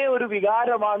വേറെ ഒരു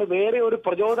വികാരമാണ്, വേറെ ഒരു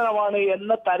പ്രചോദനമാണ്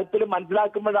എന്ന തരത്തിൽ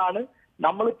മനസ്സിലാക്കുമ്പോഴാണ്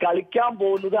നമ്മൾ കളിക്കാൻ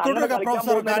പോകുന്നത്.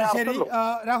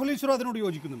 രാഹുൽ ഈശ്വർ അതിനോട്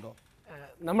യോജിക്കുന്നുണ്ടോ?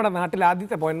 നമ്മുടെ നാട്ടിൽ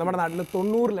ആദ്യത്തെ പോയിന്റ്, നമ്മുടെ നാട്ടിൽ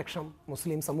 90 ലക്ഷം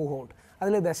മുസ്ലിം സമൂഹമുണ്ട്.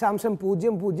 അതിൽ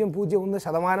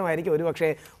 0.001% ഒരുപക്ഷെ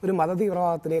ഒരു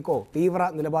മതതീവ്രവാദത്തിലേക്കോ തീവ്ര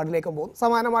നിലപാടിലേക്കോ പോകും.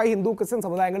 സമാനമായി ഹിന്ദു ക്രിസ്ത്യൻ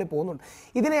സമുദായങ്ങളിൽ പോകുന്നുണ്ട്.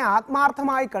 ഇതിനെ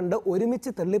ആത്മാർത്ഥമായി കണ്ട് ഒരുമിച്ച്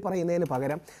തള്ളിപ്പറയുന്നതിന്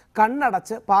പകരം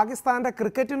കണ്ണടച്ച് പാകിസ്ഥാന്റെ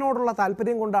ക്രിക്കറ്റിനോടുള്ള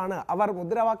താല്പര്യം കൊണ്ടാണ് അവർ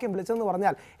മുദ്രാവാക്യം വിളിച്ചതെന്ന്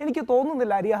പറഞ്ഞാൽ എനിക്ക്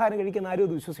തോന്നുന്നില്ല അരിയാഹാരം കഴിക്കുന്ന ആരും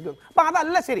അത് വിശ്വസിക്കുന്നു. അപ്പം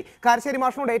അതല്ല ശരി. കാരശ്ശേരി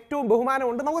മാഷിനോട് ഏറ്റവും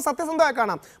ബഹുമാനമുണ്ട്. നമുക്ക് സത്യസന്ധമായി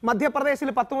കാണാം, മധ്യപ്രദേശിൽ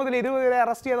 10 മുതൽ 20 വരെ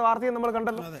അറസ്റ്റ് ചെയ്ത വാർത്തയും നമ്മൾ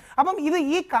കണ്ടല്ലോ. അപ്പം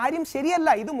ഈ കാര്യം ശരിയല്ല.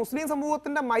 ഇത് മുസ്ലിം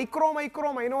സമൂഹത്തിന്റെ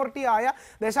മൈക്രോ മൈനോറിറ്റി ആയ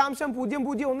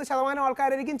 0.001%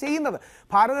 ആൾക്കാരായിരിക്കും ചെയ്യുന്നത്.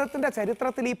 ഭാരതത്തിന്റെ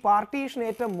ചരിത്രത്തിൽ ഈ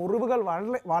പാർട്ടീഷനേറ്റ മുറിവുകൾ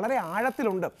വളരെ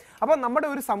ആഴത്തിലുണ്ട്. അപ്പം നമ്മുടെ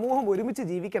ഒരു സമൂഹം ഒരുമിച്ച്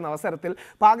ജീവിക്കുന്ന അവസരത്തിൽ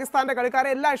പാകിസ്ഥാന്റെ കളിക്കാരെ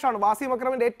എല്ലാം ഇഷ്ടമാണ്. വാസിം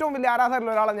അക്രമിന്റെ ഏറ്റവും വലിയ ആരാധകരിൽ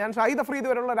ഒരാളാണ് ഞാൻ. ഷാഹിദ് അഫ്രീദ്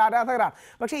വരെയുള്ള ഒരു ആരാധകരാണ്.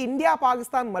 പക്ഷേ ഇന്ത്യ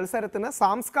പാകിസ്ഥാൻ മത്സരത്തിന്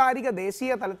സാംസ്കാരിക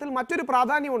ദേശീയ തലത്തിൽ മറ്റൊരു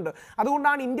പ്രാധാന്യമുണ്ട്.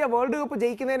 അതുകൊണ്ടാണ് ഇന്ത്യ വേൾഡ് കപ്പ്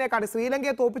ജയിക്കുന്നതിനേക്കാൾ,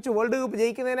 ശ്രീലങ്കയെ തോപ്പിച്ച് വേൾഡ് കപ്പ്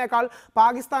ജയിക്കുന്നതിനേക്കാൾ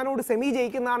പാകിസ്ഥാനോട് സെമി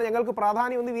ജയിക്കുന്നതാണ് ഞങ്ങൾക്ക്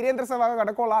പ്രാധാന്യം എന്ന് വീരേന്ദ്ര സെവാഗ്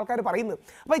അടക്കമുള്ള ആൾക്കാർ പറയുന്നത്.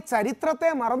 അപ്പോൾ ഈ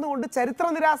ചരിത്രത്തെ മറന്നുകൊണ്ട് ചരിത്ര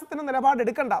നിരാസത്തിന്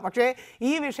നിലപാടെടുക്കണ്ട. പക്ഷേ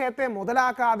ഈ വിഷയത്തെ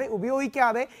മുതലാക്കാതെ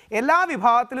ഉപയോഗിക്കാതെ എല്ലാ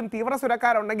വിഭാഗത്തിലും തീവ്ര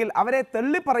സുരക്കാരുണ്ടെങ്കിൽ അവരെ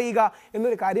തള്ളിപ്പറയുക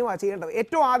എന്നൊരു കാര്യമാണ് ചെയ്യേണ്ടത്.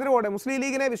 ഏറ്റവും ആദരവോടെ മുസ്ലിം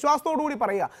ലീഗിനെ വിശ്വാസത്തോടുകൂടി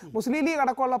പറയുക. മുസ്ലിം ലീഗ്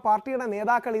അടക്കമുള്ള പാർട്ടിയുടെ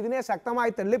നേതാക്കൾ ഇതിനെ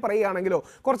ശക്തമായി തള്ളിപ്പറയുകയാണെങ്കിലോ,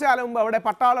 കുറച്ചു കാലം മുമ്പ് അവിടെ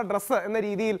പട്ടാള ഡ്രസ്സ് എന്ന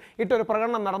രീതിയിൽ ഇട്ടൊരു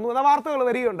പ്രകടനം നടന്നു എന്ന വാർത്തകൾ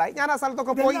വരികയുണ്ടായി. ഞാൻ ആ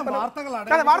സ്ഥലത്തൊക്കെ പോയി വാർത്തകളാണ്,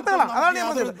 അതാണ് ഞാൻ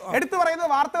എടുത്തു പറയുന്നത്,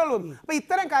 വാർത്തകൾ വന്നു. അപ്പൊ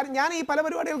ഇത്തരം കാര്യം ഞാൻ ഈ പല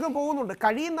പരിപാടികൾക്കും പോകുന്നുണ്ട്.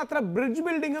 കഴിയുന്നത്ര ബ്രിഡ്ജ്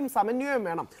ബിൽഡിങ്ങും സമന്വയം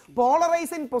വേണം.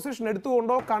 പോളറൈസിംഗ് പൊസിഷൻ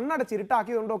എടുത്തുകൊണ്ടോ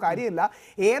കണ്ണടച്ചിരുട്ടാക്കിയതുകൊണ്ടോ കാര്യമില്ല.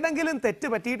 ഏതെങ്കിലും തെറ്റ്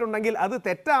പറ്റിയിട്ടുണ്ടെങ്കിൽ അത്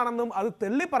തെറ്റാണെന്നും അത്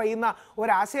തെള്ളിപ്പറയുന്ന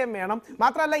ഒരാശയം വേണം.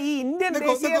 മാത്രമല്ല ഈ ഇന്ത്യൻ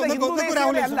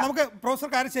നമുക്ക് പ്രൊഫസർ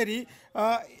കാരശ്ശേരി,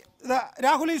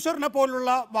 രാഹുൽ ഈശ്വറിനെ പോലുള്ള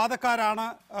വാദക്കാരാണ്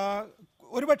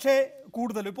ഒരുപക്ഷെ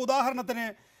കൂടുതൽ. ഇപ്പോൾ ഉദാഹരണത്തിന്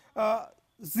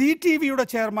ZTVയുടെ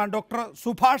ചെയർമാൻ ഡോക്ടർ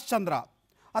സുഭാഷ് ചന്ദ്ര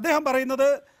അദ്ദേഹം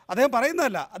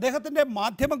പറയുന്നതല്ല, അദ്ദേഹത്തിൻ്റെ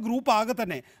മാധ്യമ ഗ്രൂപ്പ് ആകെ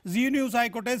തന്നെ സി ന്യൂസ്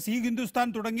ആയിക്കോട്ടെ, സി ഹിന്ദുസ്ഥാൻ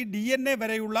തുടങ്ങി DNA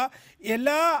വരെയുള്ള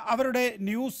എല്ലാ അവരുടെ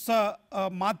ന്യൂസ്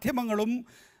മാധ്യമങ്ങളും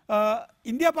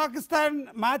ഇന്ത്യ പാകിസ്ഥാൻ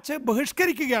മാച്ച്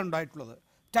ബഹിഷ്കരിക്കുകയാണ് ഉണ്ടായിട്ടുള്ളത്.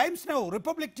 ടൈംസ് നൗ,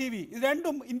 റിപ്പബ്ലിക് TV ഇത്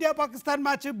രണ്ടും ഇന്ത്യ പാകിസ്ഥാൻ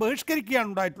മാച്ച് ബഹിഷ്കരിക്കുകയാണ്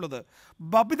ഉണ്ടായിട്ടുള്ളത്.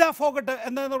 ബബിത ഫോഗട്ട്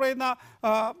എന്ന് പറയുന്ന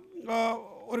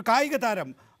ഒരു കായിക താരം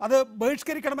അത്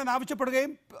ബഹിഷ്കരിക്കണമെന്ന്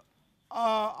ആവശ്യപ്പെടുകയും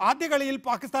ആദ്യ കളിയിൽ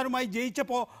പാകിസ്ഥാനുമായി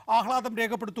ജയിച്ചപ്പോൾ ആഹ്ലാദം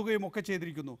രേഖപ്പെടുത്തുകയും ഒക്കെ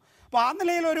ചെയ്തിരിക്കുന്നു. അപ്പോൾ ആ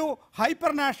നിലയിലൊരു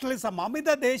ഹൈപ്പർ നാഷണലിസം, അമിത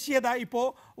ദേശീയത ഇപ്പോൾ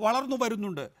വളർന്നു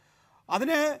വരുന്നുണ്ട്.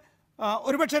 അതിന്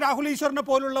ഒരുപക്ഷെ രാഹുൽ ഈശ്വറിനെ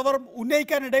പോലുള്ളവർ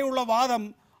ഉന്നയിക്കാനിടയുള്ള വാദം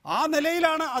ആ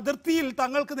നിലയിലാണ് അതിർത്തിയിൽ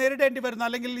തങ്ങൾക്ക് നേരിടേണ്ടി വരുന്ന,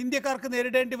 അല്ലെങ്കിൽ ഇന്ത്യക്കാർക്ക്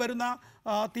നേരിടേണ്ടി വരുന്ന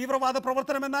തീവ്രവാദ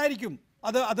പ്രവർത്തനം എന്നായിരിക്കും.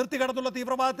 അത് അതിർത്തി കടന്നുള്ള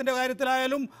തീവ്രവാദത്തിൻ്റെ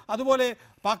കാര്യത്തിലായാലും അതുപോലെ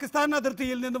പാകിസ്ഥാൻ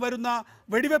അതിർത്തിയിൽ നിന്ന് വരുന്ന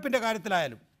വെടിവെപ്പിൻ്റെ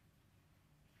കാര്യത്തിലായാലും.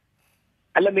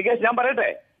 അല്ല നികേഷ്, ഞാൻ പറയട്ടെ?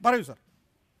 പറയൂ സർ.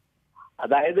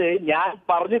 അതായത് ഞാൻ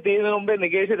പറഞ്ഞു തീരുന്നതിന് മുമ്പേ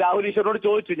നികേഷ് രാഹുൽ ഈശ്വറിനോട്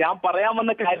ചോദിച്ചു. ഞാൻ പറയാൻ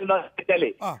വന്ന കാര്യം എന്താ വെച്ചാല്,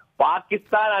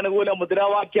 പാകിസ്ഥാൻ അനുകൂല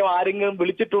മുദ്രാവാക്യം ആരെങ്കിലും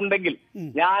വിളിച്ചിട്ടുണ്ടെങ്കിൽ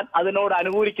ഞാൻ അതിനോട്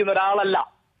അനുകൂലിക്കുന്ന ഒരാളല്ല.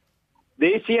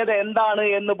 ദേശീയത എന്താണ്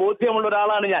എന്ന് ബോധ്യമുള്ള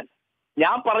ഒരാളാണ്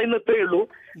ഞാൻ പറയുന്നത് ഇത്രയേ ഉള്ളൂ.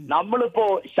 നമ്മളിപ്പോ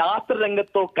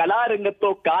ശാസ്ത്രരംഗത്തോ കലാരംഗത്തോ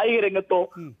കായിക രംഗത്തോ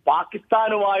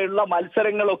പാകിസ്ഥാനുമായുള്ള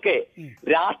മത്സരങ്ങളൊക്കെ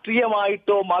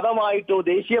രാഷ്ട്രീയമായിട്ടോ മതമായിട്ടോ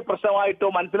ദേശീയ പ്രശ്നമായിട്ടോ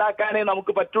മനസ്സിലാക്കാനേ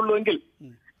നമുക്ക് പറ്റുള്ളൂ എങ്കിൽ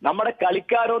നമ്മുടെ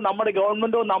കളിക്കാരോ നമ്മുടെ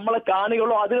ഗവൺമെന്റോ നമ്മളെ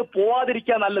കാണികളോ അതിന്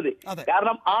പോവാതിരിക്കാൻ നല്ലത്.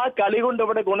 കാരണം ആ കളി കൊണ്ട്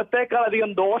ഇവിടെ ഗുണത്തേക്കാൾ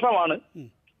അധികം ദോഷമാണ്.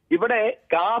 ഇവിടെ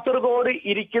കാസർഗോഡ്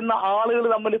ഇരിക്കുന്ന ആളുകൾ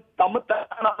തമ്മിൽ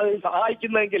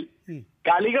സഹായിക്കുന്നതെങ്കിൽ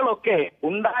കളികളൊക്കെ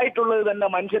ഉണ്ടായിട്ടുള്ളത് തന്നെ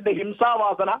മനുഷ്യന്റെ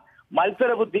ഹിംസാവാസന,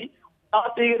 മത്സരബുദ്ധി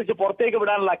ശാസ്ത്രീകരിച്ച് പുറത്തേക്ക്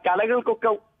വിടാനുള്ള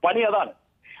കലകൾക്കൊക്കെ പണി അതാണ്.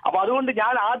 അപ്പൊ അതുകൊണ്ട്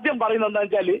ഞാൻ ആദ്യം പറയുന്നത് എന്താ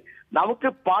വെച്ചാല്, നമുക്ക്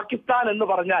പാകിസ്ഥാൻ എന്ന്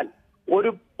പറഞ്ഞാൽ ഒരു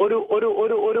ഒരു ഒരു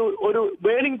ഒരു ഒരു ഒരു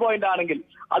ബേണിംഗ് പോയിന്റ് ആണെങ്കിൽ,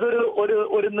 അതൊരു ഒരു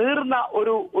ഒരു നീർന്ന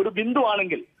ഒരു ബിന്ദു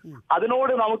ആണെങ്കിൽ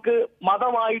അതിനോട് നമുക്ക്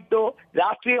മതമായിട്ടോ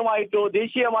രാഷ്ട്രീയമായിട്ടോ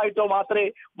ദേശീയമായിട്ടോ മാത്രമേ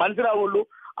മനസ്സിലാവുള്ളൂ.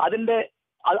 അത്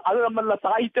തമ്മിലുള്ള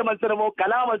സാഹിത്യ മത്സരമോ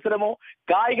കലാമത്സരമോ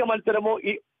കായിക മത്സരമോ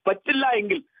പറ്റില്ല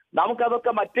എങ്കിൽ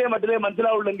നമുക്കതൊക്കെ മറ്റേ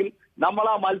മനസ്സിലാവുള്ളെങ്കിൽ നമ്മൾ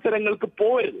ആ മത്സരങ്ങൾക്ക്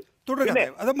പോകരുത്. തുടരട്ടെ,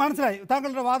 അത് മനസ്സിലായി,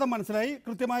 താങ്കളുടെ വാദം മനസ്സിലായി,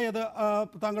 കൃത്യമായി അത്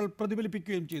താങ്കൾ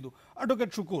പ്രതിഫലിപ്പിക്കുകയും ചെയ്തു.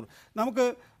 അഡ്വക്കേറ്റ് ഷുക്കൂർ, നമുക്ക്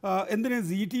എന്തിന്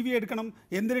ZTV എടുക്കണം,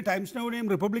 എന്തിന് ടൈംസ്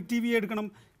നൗവിനെയും റിപ്പബ്ലിക് TV എടുക്കണം?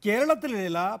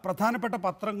 കേരളത്തിലുള്ള പ്രധാനപ്പെട്ട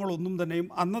പത്രങ്ങളൊന്നും തന്നെയും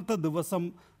അന്നത്തെ ദിവസം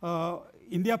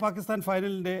ഇന്ത്യ പാകിസ്ഥാൻ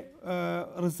ഫൈനലിൻ്റെ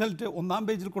റിസൾട്ട് ഒന്നാം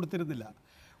പേജിൽ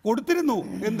കൊടുത്തിരുന്നു.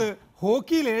 എന്ത്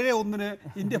ഹോക്കിയിൽ 7-1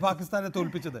 ഇന്ത്യ പാകിസ്ഥാനെ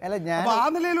തോൽപ്പിച്ചത്. അപ്പൊ ആ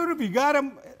നിലയിലൊരു വികാരം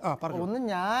ഒന്ന്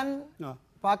ഞാൻ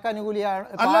പാക് അനുകൂലിയാണ്,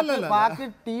 പാക്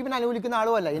ടീമിനെ അനുകൂലിക്കുന്ന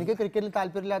ആളുമല്ല. എനിക്ക് ക്രിക്കറ്റിൽ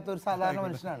താല്പര്യമില്ലാത്ത ഒരു സാധാരണ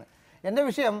മനുഷ്യനാണ്. എന്റെ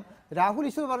വിഷയം രാഹുൽ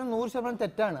ഈശ്വർ പറഞ്ഞ 100%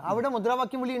 തെറ്റാണ്. അവിടെ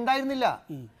മുദ്രാവാക്യം വിളി ഉണ്ടായിരുന്നില്ല.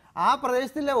 ആ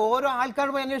പ്രദേശത്തിലെ ഓരോ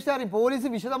ആൾക്കാരും പോയി അന്വേഷിച്ചറിയും. പോലീസ്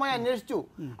വിശദമായി അന്വേഷിച്ചു.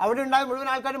 അവിടെ ഉണ്ടായ മുഴുവൻ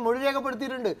ആൾക്കാരും മൊഴി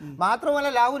രേഖപ്പെടുത്തിയിട്ടുണ്ട്. മാത്രമല്ല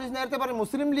രാഹുൽ നേരത്തെ പറഞ്ഞു,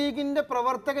 മുസ്ലിം ലീഗിന്റെ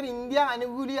പ്രവർത്തകൻ ഇന്ത്യ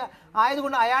അനുകൂലിയ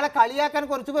ആയതുകൊണ്ട് അയാളെ കളിയാക്കാൻ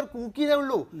കുറച്ചു പേർ കൂക്കിയതേ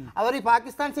ഉള്ളൂ. അവർ ഈ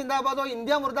പാകിസ്ഥാൻ സിന്ദാബാദോ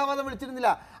ഇന്ത്യ മുർദാബാദോ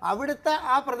വിളിച്ചിരുന്നില്ല. അവിടുത്തെ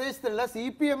ആ പ്രദേശത്തുള്ള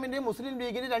CPM-ന്റെയും മുസ്ലിം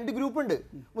ലീഗിന്റെ 2 ഗ്രൂപ്പ് ഉണ്ട്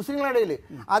മുസ്ലിങ്ങളുടെ ഇടയിൽ.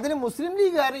 അതിന് മുസ്ലിം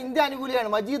ലീഗുകാരൻ ഇന്ത്യ അനുകൂലിയാണ്.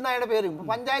 മജീദ് നായരുടെ പേര്,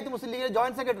 പഞ്ചായത്ത് മുസ്ലിം ലീഗിന്റെ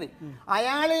ജോയിന്റ് സെക്രട്ടറി.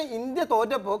 അയാള് ഇന്ത്യ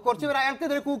തോറ്റപ്പോ കുറച്ചുപേർ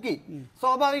അയാൾക്കെതിരെ കൂക്കി.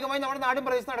 സ്വാഭാവികമായി നമ്മുടെ നാടും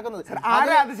പ്രദേശത്ത് നടക്കുന്നത്.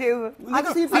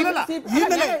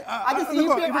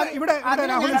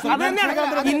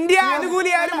 ഇന്ത്യ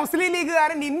അനുകൂലിയാരും മുസ്ലിം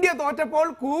ലീഗുകാരൻ ഇന്ത്യ തോറ്റപ്പോൾ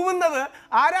കൂവുന്നത്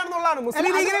ആരാണെന്നുള്ളതാണ്.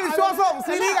 മുസ്ലിം ലീഗിനെ വിശ്വാസമോ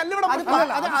മുസ്ലിം ലീഗ് അല്ല ഇവിടെ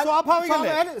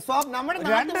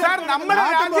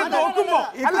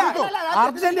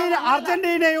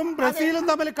അർജന്റീനയും ബ്രസീലും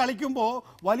തമ്മിൽ കളിക്കുമ്പോ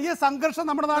വലിയ സംഘർഷം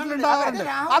നമ്മുടെ നാട്ടിലുണ്ടാകാറുണ്ട്.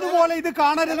 അതുപോലെ ഇത്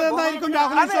കാണരുത് എന്നായിരിക്കും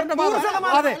രാഹുൽ ഈശ്വറിന്റെ ഭാഗം.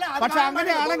 അതെ, പക്ഷെ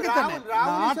അങ്ങനെയാണെങ്കിൽ തന്നെ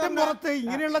നാട്ടിൻ പുറത്ത്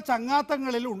ഇങ്ങനെയുള്ള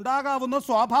ചങ്ങാത്തങ്ങളിൽ ഉണ്ടാകാവുന്ന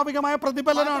സ്വാഭാവികമായ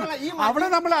പ്രതിഫലനമാണ്. അവിടെ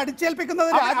നമ്മൾ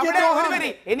അടിച്ചേൽപ്പിക്കുന്നത് രാജ്യദ്രോഹമാണ്.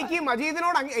 എനിക്ക്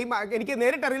മജീദിനോട് എനിക്ക്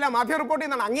നേരിട്ടറിയില്ല, മാധ്യമ റിപ്പോർട്ട്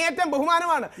ചെയ്യുന്നതാണ്, അങ്ങേയറ്റം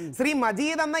ബഹുമാനമാണ്. ശ്രീ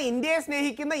മജീദ് എന്ന ഇന്ത്യയെ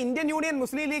സ്നേഹിക്കുന്ന ഇന്ത്യൻ യൂണിയൻ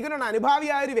മുസ്ലിം ലീഗിനോട്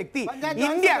അനുഭാവിയായ ഒരു വ്യക്തി,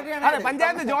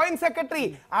 പഞ്ചായത്ത് ജോയിന്റ് സെക്രട്ടറി,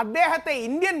 അദ്ദേഹത്തെ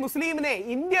ഇന്ത്യൻ മുസ്ലിമിനെ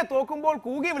ഇന്ത്യ തോക്കുമ്പോൾ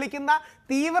കൂകി വിളിക്കുന്ന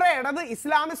തീവ്ര ഇടത്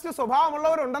ഇസ്ലാമിസ്റ്റ്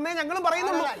സ്വഭാവമുള്ളവരുണ്ടെന്നേ ഞങ്ങളും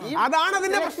പറയുന്നുള്ളൂ. അതാണ്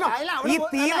അതിന്റെ പ്രശ്നം. ഈ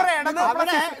തീവ്ര ഇടത്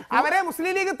അവരെ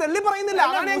മുസ്ലിം ലീഗ് തെള്ളി പറയുന്നില്ല.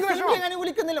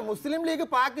 അനുകൂലിക്കുന്നില്ല. മുസ്ലിം ലീഗ്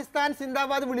പാകിസ്ഥാൻ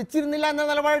സിന്ദാബാദ് വിളിച്ചിരുന്നില്ല എന്ന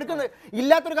നിലപാടെടുക്കുന്നത്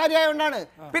ഇല്ലാത്തൊരു കാര്യമായോണ്ടാണ്.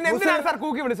 പിന്നെ എന്തിനാണ് സാർ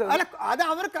കൂക്കി വിളിച്ചത്? അത്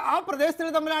അവർക്ക് ആ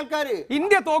പ്രദേശത്തിന് തമ്മിൽ ആൾക്കാര്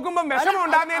ഇന്ത്യ തോക്കുമ്പോൾ വിഷമം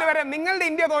ഉണ്ടാകുന്നതിന് വരെ നിങ്ങളുടെ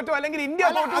ഇന്ത്യ തോറ്റോ അല്ലെങ്കിൽ ഇന്ത്യ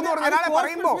തോറ്റോ എന്ന് പറഞ്ഞാൽ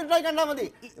പറയുമ്പോ കണ്ടാൽ മതി.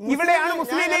 ഇവിടെയാണ്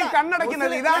മുസ്ലിം ലീഗ്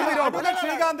കണ്ണടക്കുന്നത്. ഇതാണ്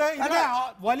ശ്രീകാന്ത്, ഇതിനെ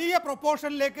വലിയ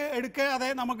പ്രൊപ്പോർഷനിലേക്ക് എടുക്കാതെ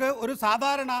നമുക്ക് ഒരു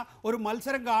സാധാരണ ഒരു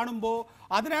മത്സരം കാണുമ്പോൾ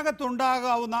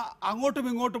അതിനകത്തുണ്ടാകാവുന്ന അങ്ങോട്ടും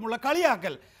ഇങ്ങോട്ടുമുള്ള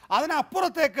കളിയാക്കൽ,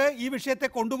 അതിനപ്പുറത്തേക്ക് ഈ വിഷയത്തെ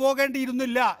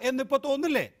കൊണ്ടുപോകേണ്ടിയിരുന്നില്ല എന്നിപ്പോ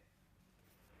തോന്നില്ലേ?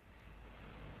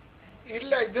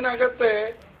 ഇല്ല, ഇതിനകത്ത്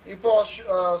ഇപ്പോ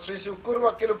ശ്രീ ശുക്കൂർ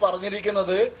വക്കീൽ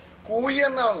പറഞ്ഞിരിക്കുന്നത് കൂയി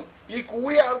എന്നാണ്. ഈ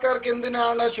കൂയി ആൾക്കാർക്ക്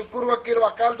എന്തിനാണ് ശുക്കൂർ വക്കീൽ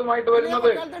വക്കാലത്തുമായിട്ട്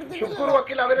വരുന്നത്? ശുക്കൂർ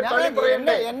വക്കീൽ അവരെ തള്ളി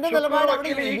പറയണ്ടേ? ശുക്കൂർ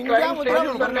വക്കീൽ ഈ ക്രൈം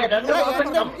സ്റ്റേജിൽ തന്നെ 2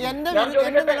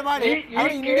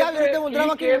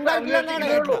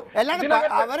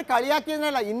 മാസം അവർ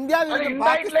കളിയാക്കിയതല്ല. ഇന്ത്യ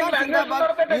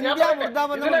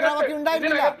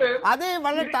ഉണ്ടായിട്ടില്ല. അത്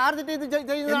വളരെ ടാർഗറ്റ് ചെയ്ത്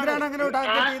ചെയ്യുന്നതാണ്.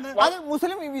 അത്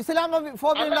മുസ്ലിം ഇസ്ലാം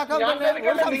ഫോബിയ ഉണ്ടാക്കാൻ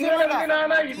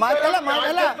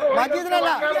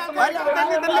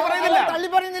തള്ളി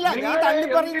പറയുന്നില്ല. ഞാൻ തള്ളി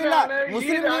പറയുന്നില്ല.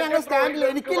 മുസ്ലിം ലീഗ് അങ്ങനെ സ്റ്റാൻഡിൽ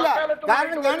എനിക്കില്ല.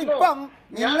 കാരണം ഞാൻ ഇപ്പം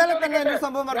ഇന്നലെ തന്നെ ഒരു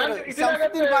സംഭവം പറഞ്ഞത്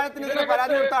ശംസുദ്ദീൻ പാലത്തിനെതിരെ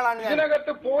പരാതി കൊടുത്ത ആളാണ് ഞാൻ.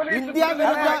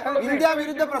 ഇന്ത്യ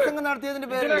വിരുദ്ധ പ്രസംഗം നടത്തിയതിന്റെ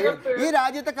പേരിൽ ഈ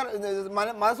രാജ്യത്തെ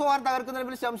മതസൗഹാർദ്ദം തകർക്കുന്നതിന്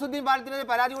പേരിൽ ശംസുദ്ദീൻ പാലത്തിനെതിരെ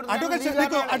പരാതി കൊടുത്ത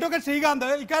അഡ്വക്കേറ്റ് ശ്രീകാന്ത്,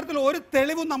 ഇക്കാര്യത്തിൽ ഒരു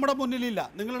തെളിവും നമ്മുടെ മുന്നിലില്ല.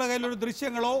 നിങ്ങളുടെ കയ്യിൽ ഒരു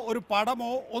ദൃശ്യങ്ങളോ ഒരു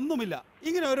പടമോ ഒന്നുമില്ല.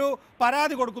 ഇങ്ങനെ ഒരു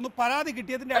പരാതി കൊടുക്കുന്നു, പരാതി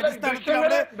കിട്ടിയതിന്റെ അടിസ്ഥാനത്തിൽ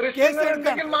അവിടെ കേസ്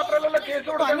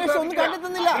ഒന്നും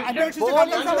കണ്ടെത്തുന്നില്ല.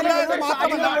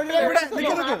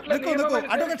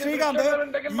 അഡ്വക്കേറ്റ് ശ്രീകാന്ത്,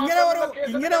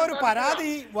 ഇങ്ങനെ ഒരു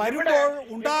പരാതി വരുമ്പോൾ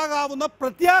ഉണ്ടാകാവുന്ന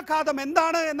പ്രത്യാഘാതം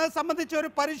എന്താണ് എന്നത് സംബന്ധിച്ച ഒരു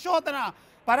പരിശോധന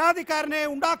പരാതിക്കാരനെ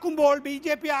ഉണ്ടാക്കുമ്പോൾ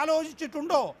BJP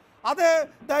ആലോചിച്ചിട്ടുണ്ടോ? അത്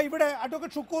ഇവിടെ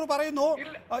അഡ്വക്കേറ്റ് ഷുക്കൂർ പറയുന്നു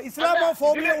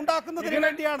ഇസ്ലാമോഫോബിയ ഉണ്ടാക്കുന്നതിന്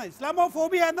വേണ്ടിയാണ്.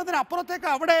 ഇസ്ലാമോഫോബിയ എന്നതിന് അപ്പുറത്തേക്ക്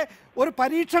അവിടെ ഒരു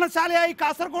പരീക്ഷണശാലയായി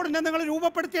കാസർഗോഡിനെ നിങ്ങൾ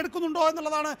രൂപപ്പെടുത്തിയെടുക്കുന്നുണ്ടോ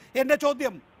എന്നുള്ളതാണ് എന്റെ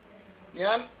ചോദ്യം.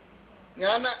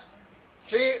 ഞാൻ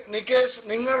ശ്രീ നികേഷ്,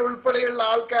 നിങ്ങൾ ഉൾപ്പെടെയുള്ള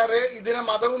ആൾക്കാരെ ഇതിനെ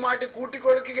മതവുമായിട്ട്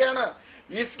കൂട്ടിക്കൊടുക്കുകയാണ്.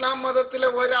 ഇസ്ലാം മതത്തിലെ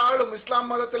ഒരാളും, ഇസ്ലാം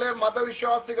മതത്തിലെ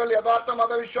മതവിശ്വാസികൾ, യഥാർത്ഥ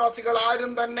മതവിശ്വാസികൾ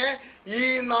ആരും തന്നെ ഈ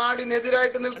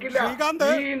നാടിനെതിരായിട്ട് നിൽക്കില്ല.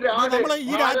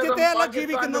 ഈ രാജ്യത്തെ അല്ല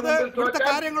ജീവിക്കുന്നത്, ഇവിടുത്തെ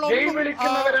കാര്യങ്ങളൊന്നും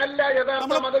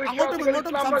യഥാർത്ഥ മതവിശ്വാസികൾ.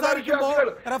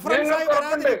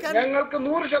 ഞങ്ങൾക്ക്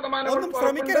 100%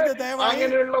 ശ്രമിക്കരുത് ദയവായി.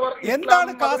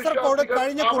 എന്താണ് കാസർഗോഡ്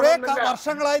കഴിഞ്ഞ കുറെ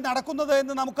വർഷങ്ങളായി നടക്കുന്നത്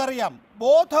എന്ന് നമുക്കറിയാം.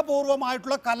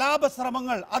 ബോധപൂർവമായിട്ടുള്ള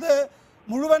കലാപശ്രമങ്ങൾ, അത്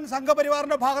മുഴുവൻ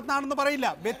സംഘപരിവാറിന്റെ ഭാഗത്താണെന്ന് പറയില്ല,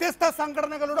 വ്യത്യസ്ത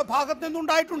സംഘടനകളുടെ ഭാഗത്ത്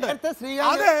നിന്നുണ്ടായിട്ടുണ്ട്.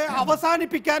 അത്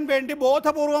അവസാനിപ്പിക്കാൻ വേണ്ടി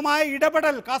ബോധപൂർവമായ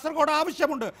ഇടപെടൽ കാസർഗോഡ്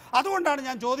ആവശ്യമുണ്ട്. അതുകൊണ്ടാണ്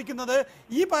ഞാൻ ചോദിക്കുന്നത്,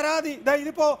 ഈ പരാതി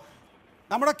ഇതിപ്പോ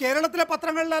നമ്മുടെ കേരളത്തിലെ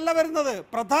പത്രങ്ങളിലല്ല വരുന്നത്,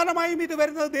 പ്രധാനമായും ഇത്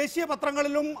വരുന്നത് ദേശീയ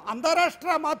പത്രങ്ങളിലും അന്താരാഷ്ട്ര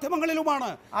മാധ്യമങ്ങളിലുമാണ്.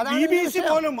 BBC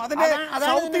പോലും അതിന്റെ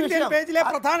സൗത്ത് ഇന്ത്യൻ പേജിലെ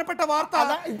പ്രധാനപ്പെട്ട വാർത്ത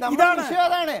ഇതാണ്.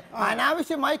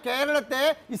 അനാവശ്യമായി കേരളത്തെ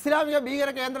ഇസ്ലാമിക ഭീകര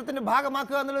കേന്ദ്രത്തിന്റെ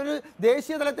ഭാഗമാക്കുക എന്നുള്ളൊരു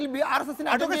ദേശീയ തലത്തിൽ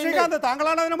ശ്രീകാന്ത്,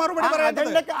 താങ്കളാണ് അതിന് മറുപടി പറയുന്നത്.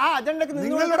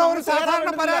 നിങ്ങളുടെ ഒരു സാധാരണ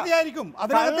പരാതിയായിരിക്കും,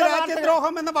 അതിനകത്ത്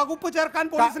രാജ്യദ്രോഹം എന്ന വകുപ്പ് ചേർക്കാൻ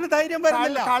പോലീസിന് ധൈര്യം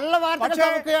വരുന്നില്ല.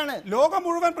 ലോകം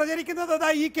മുഴുവൻ പ്രചരിക്കുന്നത്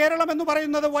ഈ കേരളം എന്ന്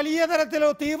പറയുന്നത് വലിയ തരത്തിൽ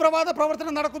തീവ്രവാദ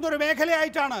പ്രവർത്തനം നടക്കുന്ന ഒരു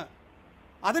മേഖലയായിട്ടാണ്.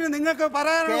 അതിന് നിങ്ങൾക്ക്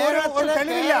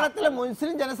പറയാനുള്ള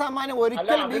മുസ്ലിം ജനസാമാന്യം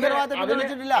ഒരിക്കലും ഭീകരവാദത്തെ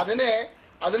പിന്തുണച്ചിട്ടില്ല.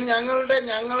 അതിന്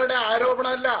ഞങ്ങളുടെ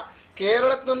ആരോപണമല്ല.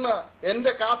 കേരളത്തിൽ നിന്ന്,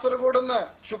 എന്റെ കാസർഗോഡ് നിന്ന്,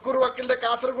 ശുക്കൂർ വക്കീലിന്റെ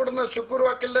കാസർഗോഡ് നിന്ന്, ശുക്കൂർ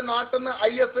വക്കീലിന്റെ നാട്ടിൽ നിന്ന്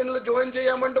ISNൽ ജോയിൻ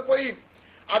ചെയ്യാൻ വേണ്ടി പോയി.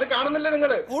 അത് കാണുന്നില്ല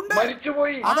നിങ്ങള്?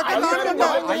 മരിച്ചുപോയി.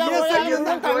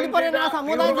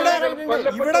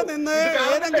 ഇവിടെ നിന്ന്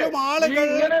ഏതെങ്കിലും ആളുകൾ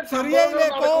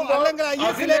സിറിയയിലേക്കോ അല്ലെങ്കിൽ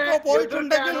ISലേക്കോ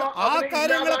പോയിട്ടുണ്ടെങ്കിൽ ആ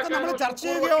കാര്യങ്ങളൊക്കെ നമ്മൾ ചർച്ച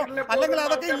ചെയ്യുകയോ അല്ലെങ്കിൽ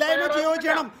അതൊക്കെ ഇല്ലായ്മ ചെയ്യുകയോ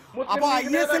ചെയ്യണം. അപ്പൊ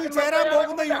ISൽ ചേരാൻ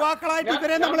പോകുന്ന യുവാക്കളായിട്ട്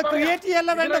ഇവരെ നമ്മൾ ക്രിയേറ്റ്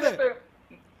ചെയ്യല്ല വേണ്ടത്.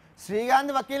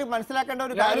 ശ്രീകാന്ത് വക്കീൽ മനസ്സിലാക്കേണ്ട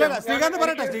ഒരു കാര്യമല്ല. ശ്രീകാന്ത്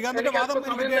പറയട്ടെ, ശ്രീകാന്തിന്റെ വാദം.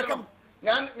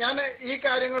 ഞാൻ ഈ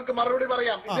കാര്യങ്ങൾക്ക് മറുപടി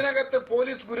പറയാം. ഇതിനകത്ത്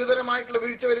പോലീസ് ഗുരുതരമായിട്ടുള്ള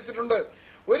വീഴ്ച വരുത്തിയിട്ടുണ്ട്.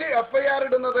 ഒരു FIR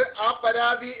ഇടുന്നത് ആ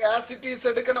പരാതി ആസ് ഇറ്റ് ഈസ്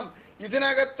എടുക്കണം.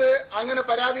 ഇതിനകത്ത് അങ്ങനെ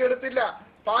പരാതി എടുത്തില്ല.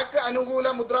 പാക് അനുകൂല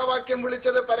മുദ്രാവാക്യം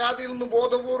വിളിച്ചത് പരാതിയിൽ നിന്ന്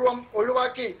ബോധപൂർവം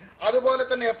ഒഴിവാക്കി. അതുപോലെ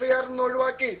തന്നെ FIR നിന്ന്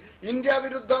ഒഴിവാക്കി. ഇന്ത്യ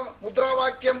വിരുദ്ധ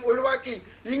മുദ്രാവാക്യം ഒഴിവാക്കി.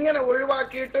 ഇങ്ങനെ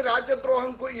ഒഴിവാക്കിയിട്ട്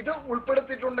രാജ്യദ്രോഹം ഇത്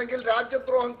ഉൾപ്പെടുത്തിയിട്ടുണ്ടെങ്കിൽ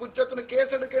രാജ്യദ്രോഹം കുറ്റത്തിന്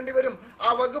കേസെടുക്കേണ്ടി വരും, ആ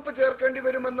വകുപ്പ് ചേർക്കേണ്ടി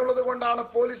വരും എന്നുള്ളത് കൊണ്ടാണ്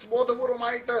പോലീസ്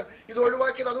ബോധപൂർവമായിട്ട് ഇത്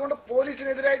ഒഴിവാക്കിയത്. അതുകൊണ്ട്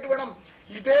പോലീസിനെതിരായിട്ട് വേണം.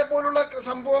 ഇതേപോലുള്ള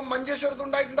സംഭവം മഞ്ചേശ്വരത്ത്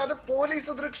ഉണ്ടായിട്ടുണ്ട്. അത്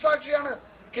പോലീസ് ദൃക്സാക്ഷിയാണ്,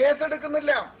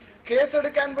 കേസെടുക്കുന്നില്ല.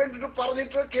 കേസെടുക്കാൻ വേണ്ടിട്ട്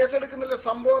പറഞ്ഞിട്ട് കേസെടുക്കുന്നില്ല.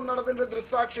 സംഭവം നടന്നതിന്റെ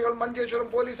ദൃക്സാക്ഷികൾ മഞ്ചേശ്വരം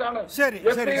പോലീസാണ്.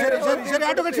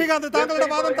 താങ്കളുടെ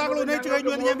വാദം താങ്കൾ ഉന്നയിച്ചു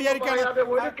കഴിഞ്ഞു എന്ന് ഞാൻ വിചാരിക്കുകയാണ്.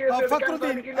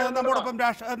 ഫക്രുദ്ദീൻ നമ്മോടൊപ്പം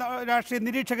രാഷ്ട്രീയ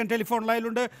നിരീക്ഷകൻ ടെലിഫോൺ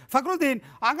ലൈനിലുണ്ട്. ഫക്രുദ്ദീൻ,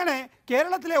 അങ്ങനെ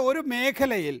കേരളത്തിലെ ഒരു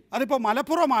മേഖലയിൽ, അതിപ്പോൾ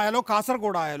മലപ്പുറമായാലോ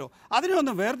കാസർഗോഡായാലോ, അതിനെ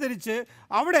ഒന്ന് വേർതിരിച്ച്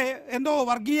അവിടെ എന്തോ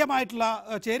വർഗീയമായിട്ടുള്ള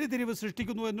ചേരിതിരിവ്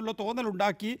സൃഷ്ടിക്കുന്നു എന്നുള്ള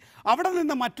തോന്നലുണ്ടാക്കി അവിടെ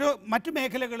നിന്ന് മറ്റു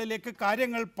മേഖലകളിലേക്ക്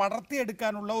കാര്യങ്ങൾ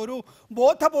പടർത്തിയെടുക്കാനുള്ള ഒരു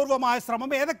ബോധപൂർവമായ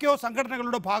ശ്രമം ഏതൊക്കെയോ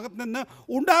സംഘടനകളുടെ ഭാഗത്ത് നിന്ന്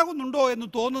ഉണ്ടാകുന്നുണ്ടോ എന്ന്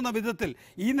തോന്നുന്ന വിധത്തിൽ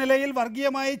ഈ നിലയിൽ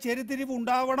വർഗീയമായി ചേരിതിരിവ്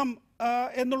ഉണ്ടാവണം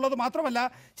എന്നുള്ളത് മാത്രമല്ല,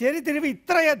 ചേരിതിരിവ്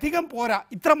ഇത്രയധികം പോരാ,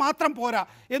 ഇത്രമാത്രം പോരാ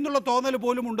എന്നുള്ള തോന്നൽ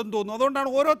പോലും ഉണ്ടെന്ന് തോന്നുന്നു. അതുകൊണ്ടാണ്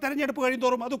ഓരോ തെരഞ്ഞെടുപ്പ്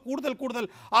കഴിയുന്തോറും അത് കൂടുതൽ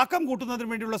ആക്കം കൂട്ടുന്നതിന്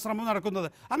വേണ്ടിയുള്ള ശ്രമം നടക്കുന്നത്.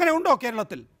 അങ്ങനെ ഉണ്ടോ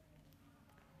കേരളത്തിൽ?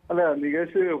 അല്ല,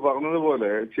 നികേഷ് പറഞ്ഞതുപോലെ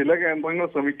ചില കേന്ദ്രങ്ങൾ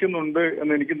ശ്രമിക്കുന്നുണ്ട്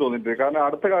എന്ന് എനിക്കും തോന്നിയിട്ടുണ്ട്. കാരണം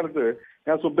അടുത്ത കാലത്ത്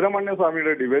ഞാൻ സുബ്രഹ്മണ്യ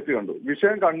സ്വാമിയുടെ ഡിബേറ്റ് കണ്ടു.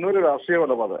 വിഷയം കണ്ണൂർ രാഷ്ട്രീയ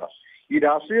കൊലപാതകം. ഈ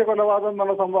രാഷ്ട്രീയ കൊലപാതകം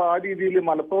എന്നുള്ള സംഭവം ആ രീതിയിൽ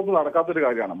മലപ്പുറത്ത് നടക്കാത്തൊരു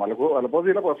കാര്യമാണ്. മലപ്പുറത്ത്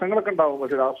ചില പ്രശ്നങ്ങളൊക്കെ ഉണ്ടാവും.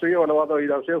 പക്ഷെ രാഷ്ട്രീയ കൊലപാതകം, ഈ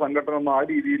രാഷ്ട്രീയ സംഘടന ഒന്നും ആ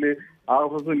രീതിയിൽ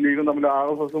RSSും ലീഗും തമ്മിൽ,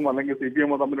 RSSും അല്ലെങ്കിൽ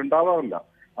CPM തമ്മിൽ ഉണ്ടാവാറില്ല.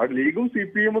 അവിടെ ലീഗും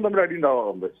CPM തമ്മിൽ അടി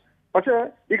ഉണ്ടാവാറുണ്ട്. പക്ഷെ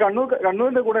ഈ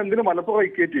കണ്ണൂരിന്റെ കൂടെ എന്തിനും മലപ്പുറം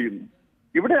ഇക്വേറ്റ് ചെയ്യുന്നു?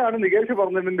 ഇവിടെയാണ് നികേഷ്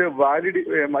പറഞ്ഞതിന്റെ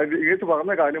നികേഷ്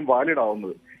പറഞ്ഞ കാര്യം വാലിഡ്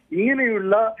ആവുന്നത്.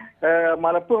 ഇങ്ങനെയുള്ള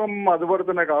മലപ്പുറം, അതുപോലെ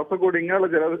തന്നെ കാസർഗോഡ്, ഇങ്ങനെയുള്ള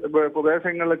ചില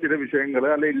പ്രദേശങ്ങളിലെ ചില വിഷയങ്ങൾ,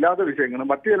 അല്ലെ ഇല്ലാത്ത വിഷയങ്ങൾ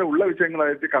മറ്റു ചില ഉള്ള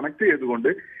വിഷയങ്ങളായിട്ട് കണക്ട് ചെയ്തുകൊണ്ട്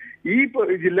ഈ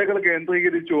ജില്ലകൾ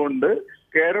കേന്ദ്രീകരിച്ചുകൊണ്ട്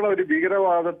കേരളം ഒരു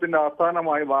ഭീകരവാദത്തിന്റെ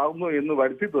ആസ്ഥാനമായി മാറുന്നു എന്ന്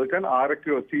വരുത്തി തീർക്കാൻ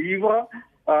ആരൊക്കെയോ തീവ്ര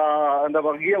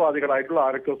വർഗീയവാദികളായിട്ടുള്ള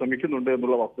ആരൊക്കെയോ ശ്രമിക്കുന്നുണ്ട്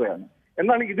എന്നുള്ള വസ്തുതയാണ്.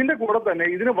 എന്നാണ് ഇതിന്റെ കൂടെ തന്നെ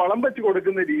ഇതിന് വളം വെച്ച്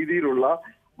കൊടുക്കുന്ന രീതിയിലുള്ള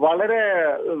വളരെ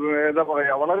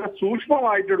വളരെ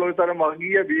സൂക്ഷ്മമായിട്ടുള്ള ഒരു തരം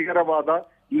വർഗീയ ഭീകരവാദ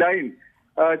ലൈൻ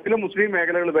ചില മുസ്ലിം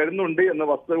മേഖലകൾ വരുന്നുണ്ട് എന്ന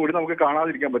വസ്തുത കൂടി നമുക്ക്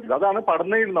കാണാതിരിക്കാൻ പറ്റില്ല. അതാണ്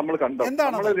പടനയിൽ നമ്മൾ കണ്ടത്.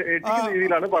 നമ്മൾ എത്തിക്കുന്ന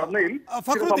രീതിയിലാണ് പടനയിൽ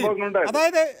സംഭവങ്ങളുണ്ടായത്.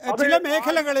 അതായത് ചില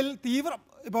മേഖലകളിൽ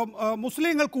ഇപ്പം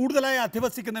മുസ്ലിങ്ങൾ കൂടുതലായി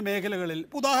അധിവസിക്കുന്ന മേഖലകളിൽ,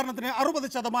 ഉദാഹരണത്തിന്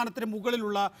 60%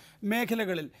 മുകളിലുള്ള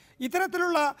മേഖലകളിൽ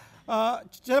ഇത്തരത്തിലുള്ള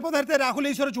ചിലപ്പോൾ നേരത്തെ രാഹുൽ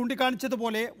ഈശ്വർ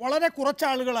ചൂണ്ടിക്കാണിച്ചതുപോലെ വളരെ കുറച്ച്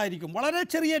ആളുകളായിരിക്കും, വളരെ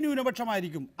ചെറിയ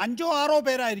ന്യൂനപക്ഷമായിരിക്കും, 5-6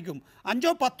 പേരായിരിക്കും,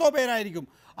 5-10 പേരായിരിക്കും.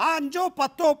 ആ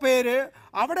 5-10 പേര്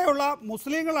അവിടെയുള്ള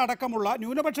മുസ്ലിങ്ങളടക്കമുള്ള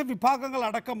ന്യൂനപക്ഷ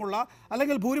വിഭാഗങ്ങളടക്കമുള്ള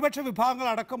അല്ലെങ്കിൽ ഭൂരിപക്ഷ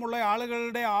വിഭാഗങ്ങളടക്കമുള്ള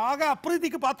ആളുകളുടെ ആകെ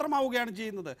അപ്രീതിക്ക് പാത്രമാവുകയാണ്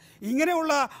ചെയ്യുന്നത്.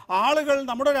 ഇങ്ങനെയുള്ള ആളുകൾ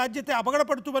നമ്മുടെ രാജ്യത്തെ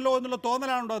അപകടപ്പെടുത്തുമല്ലോ എന്നുള്ള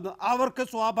തോന്നലാണുണ്ടാകുന്നത്. അവർക്ക്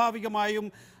സ്വാഭാവികമായും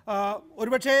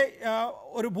ഒരുപക്ഷെ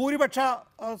ഒരു ഭൂരിപക്ഷ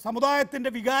സമുദായത്തിൻ്റെ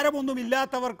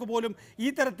വികാരമൊന്നുമില്ലാത്തവർക്ക് പോലും ഈ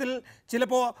തരത്തിൽ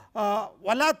ചിലപ്പോൾ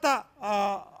വല്ലാത്ത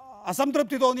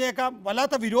അസംതൃപ്തി തോന്നിയേക്കാം,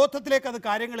 വല്ലാത്ത വിരോധത്തിലേക്ക് അത്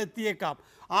കാര്യങ്ങൾ എത്തിയേക്കാം.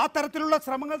 ആ തരത്തിലുള്ള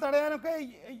ശ്രമങ്ങൾ തടയാനൊക്കെ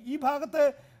ഈ ഭാഗത്ത്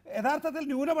യഥാർത്ഥത്തിൽ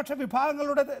ന്യൂനപക്ഷ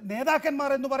വിഭാഗങ്ങളുടെ നേതാക്കന്മാർ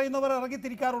എന്ന് പറയുന്നവർ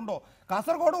ഇറങ്ങിത്തിരിക്കാറുണ്ടോ?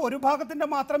 കാസർഗോഡ് ഒരു ഭാഗത്തിന്റെ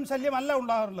മാത്രം ശല്യമല്ല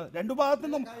ഉണ്ടാകാറുള്ളത്, രണ്ടു ഭാഗത്തു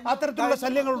നിന്നും അത്തരത്തിലുള്ള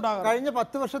ശല്യങ്ങൾ ഉണ്ടാകാറ്. കഴിഞ്ഞ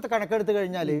 10 വർഷത്തെ കണക്കെടുത്ത്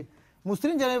കഴിഞ്ഞാൽ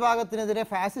മുസ്ലിം ജനവിഭാഗത്തിനെതിരെ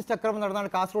ഫാസിസ്റ്റ് ആക്രമണം നടന്നാണ്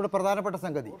കാസർഗോഡ് പ്രധാനപ്പെട്ട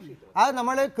സംഗതി. അത്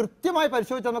നമ്മൾ കൃത്യമായി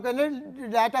പരിശോധിച്ചാൽ നമുക്ക് എൻ്റെ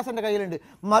ഡാറ്റാസ് എൻ്റെ കയ്യിലുണ്ട്.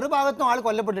 മറുഭാഗത്തും ആൾ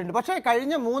കൊല്ലപ്പെട്ടിട്ടുണ്ട്. പക്ഷേ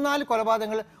കഴിഞ്ഞ 3-4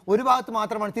 കൊലപാതകങ്ങൾ ഒരു ഭാഗത്ത്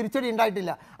മാത്രമാണ്, തിരിച്ചടി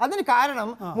ഉണ്ടായിട്ടില്ല. അതിന് കാരണം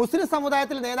മുസ്ലിം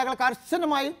സമുദായത്തിലെ നേതാക്കൾ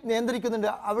കർശനമായി നിയന്ത്രിക്കുന്നുണ്ട്.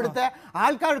 അവിടുത്തെ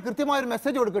ആൾക്കാർ കൃത്യമായ ഒരു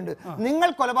മെസ്സേജ് കൊടുക്കുന്നുണ്ട്. നിങ്ങൾ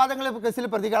കൊലപാതകങ്ങളെ കേസിൽ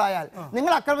പ്രതികളായാൽ,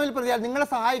 നിങ്ങൾ അക്രമത്തിൽ പ്രതിയാൽ നിങ്ങളെ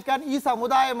സഹായിക്കാൻ ഈ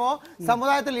സമുദായമോ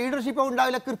സമുദായത്തിൽ ലീഡർഷിപ്പോ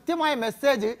ഉണ്ടാവില്ല. കൃത്യമായ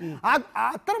മെസ്സേജ്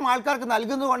അത്തരം ആൾക്കാർക്ക്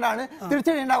നൽകുന്നതുകൊണ്ടാണ്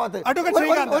തിരിച്ചടി ഉണ്ടാവാത്തത്.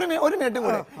 ഒരു മിനിറ്റും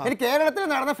കൂടെ, എനിക്ക് കേരളത്തിൽ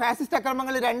നടന്ന ഫാസിസ്റ്റ്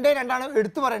അക്രമങ്ങൾ 2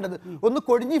 എടുത്തു പറയേണ്ടത്. ഒന്ന്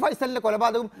കൊടിഞ്ഞി ഫൈസലിന്റെ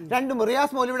കൊലപാതകവും, 2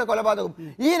 റിയാസ് മൗലവിയുടെ കൊലപാതകവും.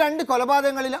 ഈ 2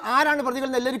 കൊലപാതകങ്ങളിൽ ആരാണ് പ്രതികൾ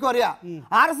എന്ന് എല്ലാവർക്കും അറിയാം.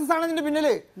 RSS ആണ് ഇതിന്റെ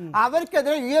പിന്നില്.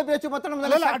 അവർക്കെതിരെ ചുമത്തണം.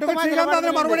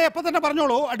 മറുപടി എപ്പോ തന്നെ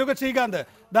പറഞ്ഞോളൂ അഡ്വക്കേറ്റ് ശ്രീകാന്ത്.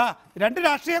 2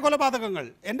 രാഷ്ട്രീയ കൊലപാതകങ്ങൾ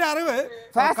എന്റെ അറിവ്,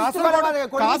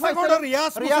 കാസർഗോഡ്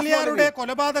റിയാസ് മുസ്ലിയാരുടെ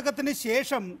കൊലപാതകത്തിന്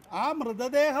ശേഷം ആ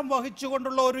മൃതദേഹം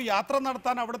വഹിച്ചുകൊണ്ടുള്ള ഒരു യാത്ര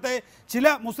നടത്താൻ അവിടുത്തെ ചില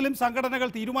മുസ്ലിം സംഘടനകൾ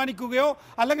തീരുമാനിക്കുകയോ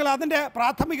അല്ലെങ്കിൽ അതിൻ്റെ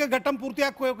പ്രാഥമിക ഘട്ടം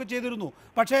പൂർത്തിയാക്കുകയോ ഒക്കെ ചെയ്തിരുന്നു.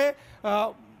 പക്ഷേ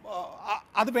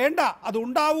അത് വേണ്ട, അത്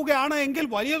ഉണ്ടാവുകയാണ് എങ്കിൽ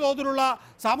വലിയ തോതിലുള്ള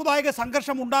സാമുദായിക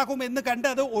സംഘർഷം ഉണ്ടാക്കും എന്ന് കണ്ട്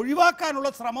അത് ഒഴിവാക്കാനുള്ള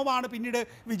ശ്രമമാണ് പിന്നീട്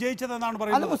വിജയിച്ചതെന്നാണ്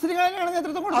പറയുന്നത്.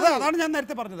 അതാണ് ഞാൻ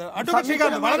നേരത്തെ പറഞ്ഞത്. അഡ്വക്കേറ്റ്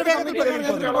ശ്രീകാന്ത് വളരെ വേഗത്തിൽ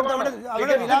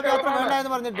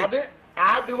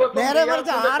നേരെ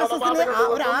മറിച്ച്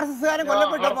RSSകാരൻ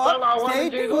കൊല്ലപ്പെട്ടപ്പോ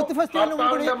സ്റ്റേറ്റ് യൂത്ത് ഫെസ്റ്റിവലിനും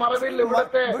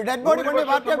ഡെഡ് ബോഡി കൊണ്ട്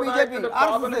പാർട്ടിയ BJP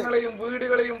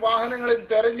വീടുകളെയും വാഹനങ്ങളെയും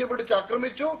തെരഞ്ഞു പിടിച്ച്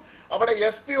ആക്രമിച്ചു. അവിടെ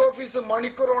SP ഓഫീസ്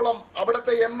മണിക്കൂറോളം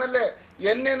അവിടുത്തെ MLA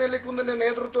NA നെല്ലിക്കുന്നിന്റെ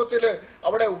നേതൃത്വത്തിൽ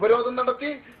അവിടെ ഉപരോധം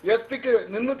നടത്തി. SP-ക്ക്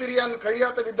നിന്ന് തിരിയാൻ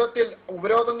കഴിയാത്ത വിധത്തിൽ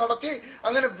ഉപരോധം നടത്തി.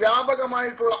 അങ്ങനെ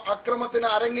വ്യാപകമായിട്ടുള്ള അക്രമത്തിന്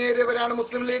അരങ്ങേറിയവരാണ്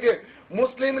മുസ്ലിം ലീഗ്.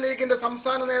 മുസ്ലിം ലീഗിന്റെ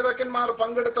സംസ്ഥാന നേതാക്കന്മാർ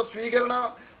പങ്കെടുത്ത സ്വീകരണ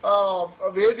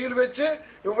വേദിയിൽ വെച്ച്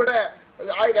ഇവിടെ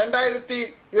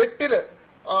 2008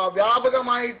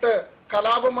 വ്യാപകമായിട്ട്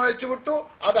കലാപം അഴിച്ചുവിട്ടു.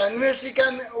 അത്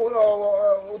അന്വേഷിക്കാൻ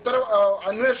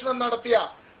അന്വേഷണം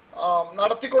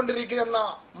നടത്തിക്കൊണ്ടിരിക്കുന്ന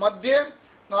മധ്യേ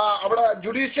അവിടെ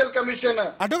ജുഡീഷ്യൽ കമ്മീഷന്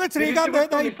അഡ്വക്കേറ്റ് ശ്രീകാന്ത്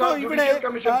ഇപ്പോൾ ഇവിടെ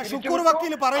ഷുക്കൂർ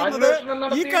വക്കീൽ പറയുന്നത്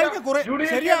ഈ കഴിഞ്ഞ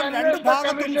ശരിയാണ് 2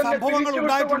 ഭാഗത്തും സംഭവങ്ങൾ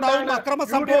ഉണ്ടായിട്ടുണ്ടാകും, അക്രമ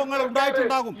സംഭവങ്ങൾ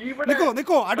ഉണ്ടായിട്ടുണ്ടാകും.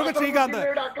 നിൽക്കോ അഡ്വക്കേറ്റ് ശ്രീകാന്ത്.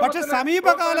 പക്ഷെ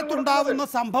സമീപകാലത്തുണ്ടാകുന്ന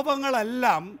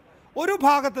സംഭവങ്ങളെല്ലാം ഒരു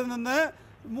ഭാഗത്ത് നിന്ന്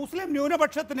മുസ്ലിം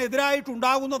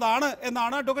ന്യൂനപക്ഷത്തിനെതിരായിട്ടുണ്ടാകുന്നതാണ്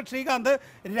എന്നാണ് അഡ്വക്കേറ്റ് ശ്രീകാന്ത്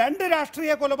 2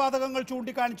 രാഷ്ട്രീയ കൊലപാതകങ്ങൾ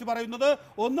ചൂണ്ടിക്കാണിച്ച് പറയുന്നത്.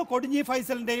 ഒന്ന് കൊടിഞ്ഞി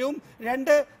ഫൈസലിൻ്റെയും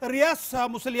 2 റിയാസ്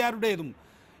മുസ്ലിയാരുടേതും.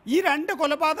 ഈ 2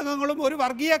 കൊലപാതകങ്ങളും ഒരു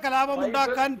വർഗീയ കലാപം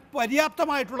ഉണ്ടാക്കാൻ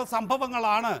പര്യാപ്തമായിട്ടുള്ള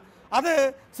സംഭവങ്ങളാണ്. അത്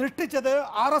സൃഷ്ടിച്ചത്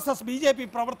RSS BJP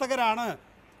പ്രവർത്തകരാണ്.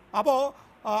 അപ്പോൾ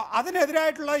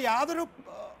അതിനെതിരായിട്ടുള്ള യാതൊരു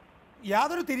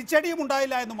യാതൊരു തിരിച്ചടിയും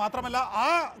ഉണ്ടായില്ല എന്ന് മാത്രമല്ല ആ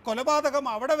കൊലപാതകം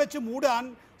അവിടെ വെച്ച് മൂടാൻ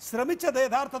ശ്രമിച്ചത്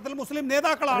യഥാർത്ഥത്തിൽ മുസ്ലിം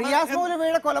നേതാക്കളാണ്. റിയാസ്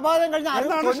മൗലവിയുടെ കൊലപാതകം കഴിഞ്ഞ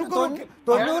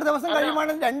 90 ദിവസം കഴിയുമ്പോൾ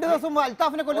 2 ദിവസം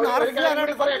അൽത്താഫിനെ കൊല്ലുന്ന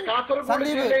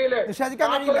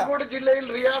കാസർഗോഡ് ജില്ലയിൽ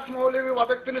റിയാസ് മൗലവി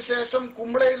വധത്തിന് ശേഷം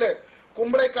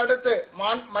കുമ്പളയ്ക്കടുത്ത്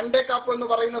മണ്ടേക്കാപ്പ് എന്ന്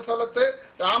പറയുന്ന സ്ഥലത്ത്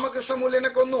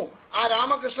രാമകൃഷ്ണമൂല്യനെ കൊന്നു. ആ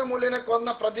രാമകൃഷ്ണമൂല്യനെ കൊന്ന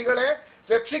പ്രതികളെ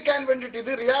രക്ഷിക്കാൻ വേണ്ടിയിട്ട്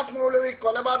ഇത് റിയാസ് മൗലവി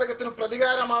കൊലപാതകത്തിന്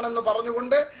പ്രതികാരമാണെന്ന്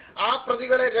പറഞ്ഞുകൊണ്ട് ആ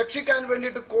പ്രതികളെ രക്ഷിക്കാൻ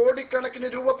വേണ്ടിയിട്ട് കോടിക്കണക്കിന്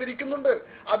രൂപ പിരിക്കുന്നുണ്ട്.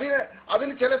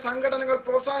 അതിന് ചില സംഘടനകൾ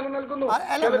പ്രോത്സാഹനം നൽകുന്നു.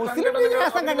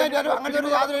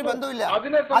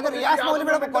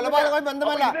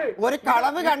 ഒരു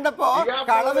കളവ് കണ്ടപ്പോ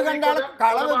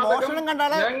മോഷണം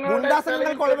കണ്ടാൽ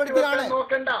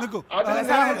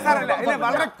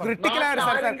വളരെ ക്രിട്ടിക്കലായ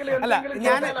അല്ല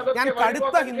ഞാൻ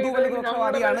കടുത്ത ഹിന്ദു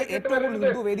വിരോധവാദിയാണ്. ഏറ്റവും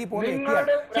ഹിന്ദു വേദി പോലെ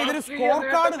ഇതൊരു സ്കോർ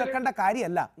കാർഡ് വെക്കേണ്ട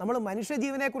കാര്യമല്ല. നമ്മൾ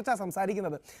മനുഷ്യജീവനെ കുറിച്ചാണ്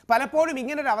സംസാരിക്കുന്നത്. പലപ്പോഴും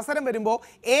ഇങ്ങനെ ഒരു അവസരം വരുമ്പോ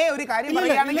ഒരു കാര്യം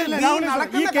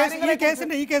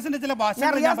ഈ കേസിന്റെ ചില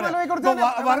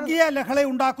വർഗീയ ലഹള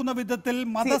ഉണ്ടാക്കുന്ന വിധത്തിൽ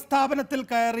മതസ്ഥാപനത്തിൽ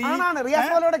കയറി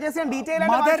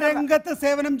മതരംഗത്ത്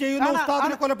സേവനം ചെയ്യുന്ന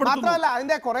ഉസ്താദിനെ കൊലപ്പെടുത്തുന്നു.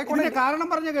 അതിന്റെ കാരണം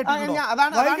പറഞ്ഞു കേട്ടിട്ടുണ്ടോ?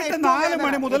 വൈകിട്ട് 4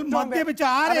 മണി മുതൽ മദ്യപിച്ച്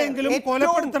ആരെങ്കിലും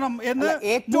കൊലപ്പെടുത്തണം എന്ന്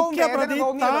മുഖ്യപ്രതി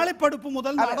താളിപ്പടുപ്പ്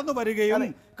മുതൽ നടന്നു വരികയും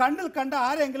കണ്ണിൽ കണ്ട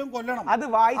ആരെങ്കിലും കൊല്ലണം. അത്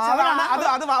വായിച്ചതാണ്.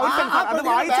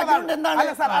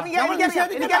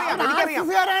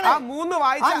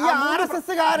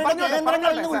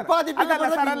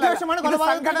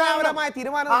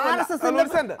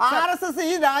 ഈ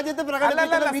രാജ്യത്ത്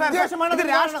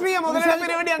രാഷ്ട്രീയ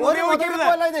മുതലെടുപ്പിന് വേണ്ടി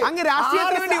അങ്ങ്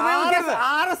രാഷ്ട്രീയത്തിന് വേണ്ടി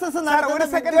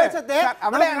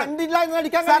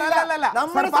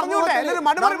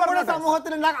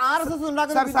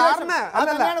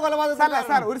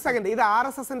ഉപയോഗിക്കരുത്. ഒരു സെക്കൻഡ്, ഇത്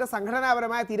RSSന്റെ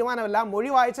സംഘടനാപരമായ തീരുമാനമല്ല. മൊഴി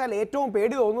വായിച്ചാൽ ഏറ്റവും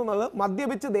പേടി തോന്നുന്നത്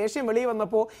മദ്യപിച്ച് ദേഷ്യം വെളിയിൽ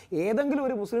വന്നപ്പോൾ ഏതെങ്കിലും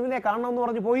ഒരു മുസ്ലിമിനെ കാണണമെന്ന്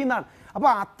പറഞ്ഞു പോയി എന്നാണ്. അപ്പൊ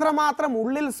അത്രമാത്രം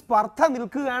ഉള്ളിൽ സ്പർദ്ധ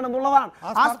നിൽക്കുകയാണെന്നുള്ളതാണ്.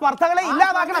 ആ സ്പർദ്ധകളെ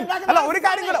ഇല്ലാതാക്കണം. അല്ല ഒരു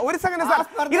കാര്യങ്ങൾ ഒരു സെക്കൻഡ് സാർ,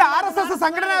 ഇത് RSS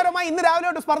സംഘടനാപരമായി ഇന്ന് രാവിലെ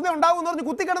തൊട്ട് സ്പർദ്ധ ഉണ്ടാവും എന്ന് പറഞ്ഞ്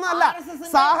കുത്തിക്കിടന്നതല്ല,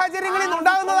 സാഹചര്യങ്ങളിൽ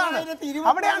ഉണ്ടാകുന്നതാണ്.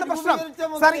 അവിടെയാണ് പ്രശ്നം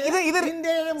സാർ.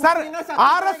 സാർ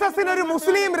RSSന് ഒരു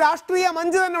മുസ്ലിം രാഷ്ട്രീയ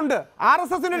മഞ്ച് തന്നെ ഉണ്ട്.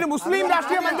 RSSന് ഒരു മുസ്ലിം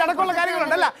രാഷ്ട്രീയ മഞ്ച് അടക്കമുള്ള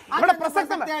കാര്യങ്ങളുണ്ടല്ല ഇവിടെ പ്രസക്തം.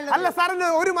 അല്ല സാറിന്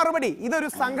ഒരു മറുപടി, ഇതൊരു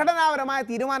സംഘടനാപരമായ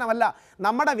തീരുമാനമല്ല.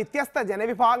 നമ്മുടെ വ്യത്യസ്ത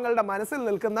ജനവിഭാഗങ്ങളുടെ മനസ്സിൽ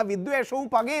നിൽക്കുന്ന വിദ്വേഷവും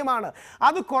പകയുമാണ്.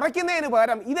 അത് കുറയ്ക്കുന്നതിന്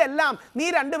പകരം ഇതെല്ലാം നീ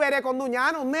 2 പേരെ കൊന്നു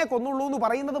ഞാൻ 1 കൊന്നുള്ളൂ എന്ന്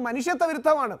പറയുന്നത് മനുഷ്യത്വ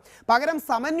വിരുദ്ധമാണ്. പകരം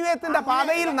സമന്വയത്തിന്റെ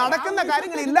പാതയിൽ നടക്കുന്ന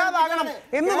കാര്യങ്ങൾ ഇല്ലാതാകണം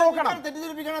എന്ന് നോക്കണം.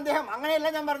 തെറ്റിദ്ധരിപ്പിക്കണം അദ്ദേഹം. അങ്ങനെയല്ല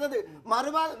ഞാൻ പറഞ്ഞത്.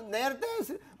 നേരത്തെ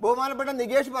ബഹുമാനപ്പെട്ട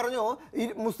നികേഷ് പറഞ്ഞു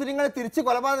മുസ്ലിങ്ങളെ തിരിച്ച്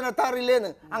കൊലപാതകം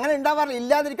നടത്താറില്ലേന്ന്. അങ്ങനെ ഉണ്ടാവാറില്ല.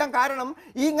 ഇല്ലാതിരിക്കാൻ കാരണം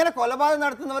ഈ ഇങ്ങനെ കൊലപാതകം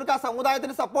നടത്തുന്നവർക്ക് ആ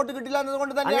സമുദായത്തിന് സപ്പോർട്ട് കിട്ടില്ല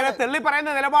എന്നതുകൊണ്ട് തന്നെയാണ്. തെള്ളി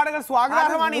പറയുന്ന നിലപാടുകൾ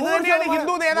സ്വാഗതാർഹമാണ്. ഇത് തന്നെയാണ്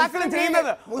ഹിന്ദു നേതാക്കളും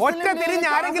ചെയ്യുന്നത്. ഒറ്റ തിരിഞ്ഞ്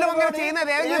ആരെങ്കിലും അങ്ങനെ ചെയ്യുന്നത്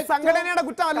ഏതെങ്കിലും സംഘടനയുടെ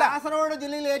കുറ്റമല്ല. കാസർഗോഡ്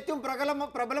ജില്ലയിൽ ഏറ്റവും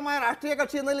പ്രബലമായ രാഷ്ട്രീയ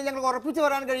കക്ഷി എന്നതിൽ ഞങ്ങൾക്ക് ഉറപ്പിച്ചു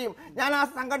പറയാൻ കഴിയും. ഞാൻ ആ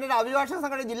സംഘടനയുടെ അഭിഭാഷക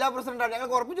സംഘടന ജില്ലാ പ്രസിഡന്റാണ്.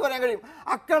 ഞങ്ങൾക്ക് ഉറപ്പിച്ചു പറയാൻ കഴിയും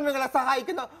അക്രമികളെ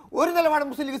സഹായിക്കുന്ന ഒരു നിലപാട്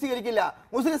മുസ്ലിം ലീഗ് സ്വീകരിക്കില്ല,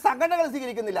 മുസ്ലിം സംഘടനകൾ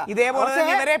സ്വീകരിക്കുന്നില്ല. ഇതേപോലെ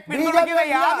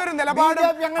യാതൊരു നിലപാടും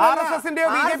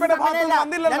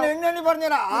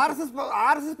പറഞ്ഞുതരാം.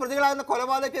 RSS പ്രതികളാകുന്ന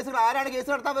കൊലപാതക കേസുകൾ ആരാണ് കേസ്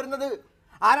നടത്താൻ വരുന്നത്?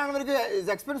 ആരാണ് അവർക്ക്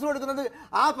എക്സ്പെൻസ് കൊടുക്കുന്നത്?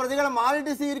 ആ പ്രതികളെ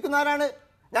മാലിട്ട് സ്വീകരിക്കുന്ന ആരാണ്?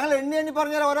 ഞങ്ങൾ എണ്ണി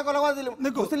പറഞ്ഞാൽ ഓരോ കൊലപാതകത്തിലും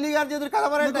മുസ്ലിം ലീഗുകാർ ചെയ്തൊരു കഥ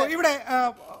പറയട്ടെ. ഇവിടെ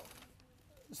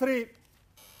ശ്രീ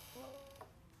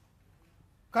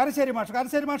കാരശ്ശേരി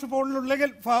മാഷ്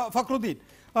ഫോണിലുണ്ടെങ്കിൽ ഫക്രുദ്ദീൻ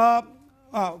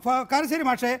കാരശ്ശേരി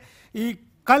മാഷെ, ഈ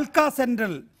കൽക്ക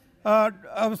സെൻട്രൽ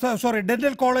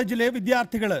ഡെന്റൽ കോളേജിലെ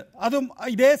വിദ്യാർത്ഥികൾ അതും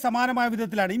ഇതേ സമാനമായ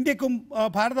വിധത്തിലാണ് ഇന്ത്യക്കും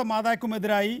ഭാരത മാതാക്കും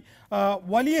എതിരായി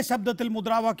വലിയ ശബ്ദത്തിൽ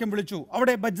മുദ്രാവാക്യം വിളിച്ചു.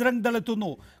 അവിടെ ബജ്രംഗ് ദൾ എത്തുന്നു.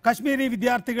 കശ്മീരി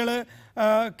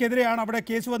വിദ്യാർത്ഥികൾക്കെതിരെയാണ് അവിടെ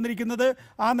കേസ് വന്നിരിക്കുന്നത്.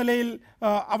 ആ നിലയിൽ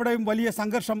അവിടെയും വലിയ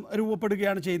സംഘർഷം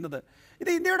രൂപപ്പെടുകയാണ് ചെയ്യുന്നത്.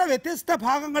 ഇത് ഇന്ത്യയുടെ വ്യത്യസ്ത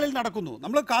ഭാഗങ്ങളിൽ നടക്കുന്നു.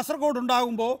 നമ്മൾ കാസർഗോഡ്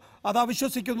ഉണ്ടാകുമ്പോൾ അത്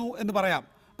അവിശ്വസിക്കുന്നു എന്ന് പറയാം.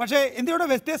 പക്ഷേ ഇന്ത്യയുടെ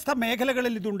വ്യത്യസ്ത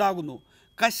മേഖലകളിൽ ഇതുണ്ടാകുന്നു.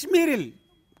 കശ്മീരിൽ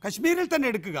തന്നെ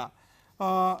എടുക്കുക,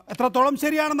 എത്രത്തോളം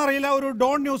ശരിയാണെന്നറിയില്ല. ഒരു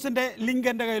ഡോൺ ന്യൂസിൻ്റെ ലിങ്ക്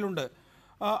എൻ്റെ കയ്യിലുണ്ട്.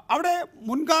 അവിടെ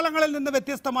മുൻകാലങ്ങളിൽ നിന്ന്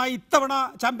വ്യത്യസ്തമായി ഇത്തവണ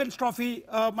ചാമ്പ്യൻസ് ട്രോഫി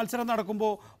മത്സരം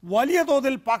നടക്കുമ്പോൾ വലിയ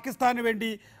തോതിൽ പാകിസ്ഥാന്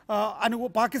വേണ്ടി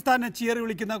പാകിസ്ഥാനെ ചീറി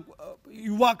വിളിക്കുന്ന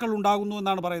യുവാക്കൾ ഉണ്ടാകുന്നു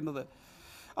എന്നാണ് പറയുന്നത്.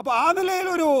 അപ്പോൾ ആ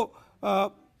നിലയിലൊരു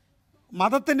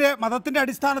മതത്തിൻ്റെ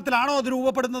അടിസ്ഥാനത്തിലാണോ അത്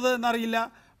രൂപപ്പെടുന്നത് എന്നറിയില്ല.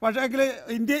 പക്ഷേ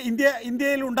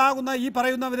ഇന്ത്യയിൽ ഉണ്ടാകുന്ന ഈ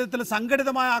പറയുന്ന വിധത്തിൽ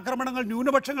സംഘടിതമായ ആക്രമണങ്ങൾ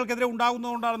ന്യൂനപക്ഷങ്ങൾക്കെതിരെ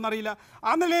ഉണ്ടാകുന്നതുകൊണ്ടാണെന്നറിയില്ല.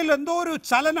 ആ നിലയിൽ എന്തോ ഒരു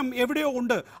ചലനം എവിടെയോ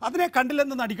ഉണ്ട്. അതിനെ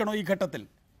കണ്ടില്ലെന്ന് നടിക്കണോ ഈ ഘട്ടത്തിൽ?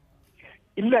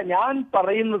 ഇല്ല, ഞാൻ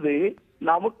പറയുന്നത്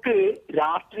നമുക്ക്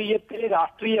രാഷ്ട്രീയത്തെ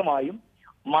രാഷ്ട്രീയമായും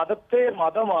മതത്തെ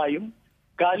മതമായും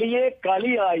കളിയെ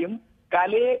കളിയായും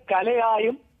കലയെ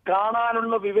കലയായും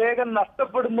കാണാനുള്ള വിവേകം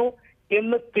നഷ്ടപ്പെടുന്നു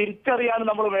എന്ന് തിരിച്ചറിയാണ്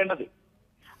നമ്മൾ വേണ്ടത്.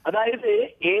 അതായത്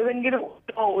ഏതെങ്കിലും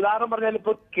ഉദാഹരണം പറഞ്ഞാൽ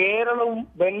ഇപ്പൊ കേരളവും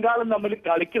ബംഗാളും തമ്മിൽ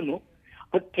കളിക്കുന്നു.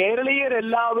 അപ്പൊ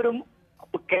കേരളീയരെല്ലാവരും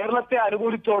കേരളത്തെ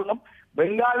അനുകൂലിച്ചോളണം,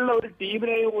 ബംഗാളിലെ ഒരു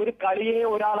ടീമിനെയോ ഒരു കളിയെയോ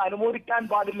ഒരാൾ അനുമോദിക്കാൻ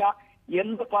പാടില്ല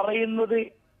എന്ന് പറയുന്നത്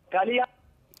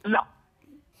കളിയല്ല.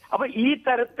 അപ്പൊ ഈ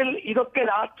തരത്തിൽ ഇതൊക്കെ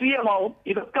രാഷ്ട്രീയമാവും,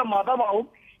 ഇതൊക്കെ മതമാവും,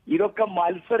 ഇതൊക്കെ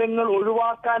മത്സരങ്ങൾ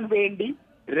ഒഴിവാക്കാൻ വേണ്ടി,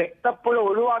 രക്തപ്പുഴ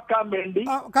ഒഴിവാക്കാൻ വേണ്ടി.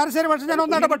 കാരശ്ശേരി പക്ഷേ ഞാൻ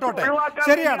ഒന്ന് ഇടപെട്ടോട്ടെ.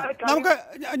 ശരിയാണ്,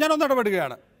 ഞാൻ ഒന്ന്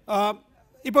ഇടപെടുകയാണ്.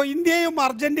 ഇപ്പോൾ ഇന്ത്യയും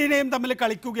അർജന്റീനയും തമ്മിൽ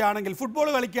കളിക്കുകയാണെങ്കിൽ, ഫുട്ബോൾ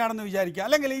കളിക്കുകയാണെന്ന് വിചാരിക്കുക,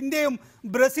 അല്ലെങ്കിൽ ഇന്ത്യയും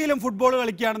ബ്രസീലും ഫുട്ബോൾ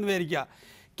കളിക്കുകയാണെന്ന് വിചാരിക്കുക.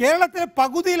 കേരളത്തിലെ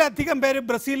പകുതിയിലധികം പേര്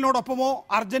ബ്രസീലിനോടൊപ്പമോ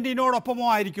അർജന്റീനയോടൊപ്പമോ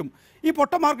ആയിരിക്കും. ഈ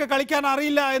പൊട്ടന്മാർക്ക് കളിക്കാൻ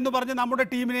അറിയില്ല എന്ന് പറഞ്ഞ് നമ്മുടെ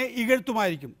ടീമിനെ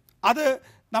ഇകഴ്ത്തുമായിരിക്കും. അത്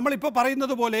നമ്മളിപ്പോൾ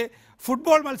പറയുന്നത് പോലെ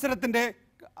ഫുട്ബോൾ മത്സരത്തിൻ്റെ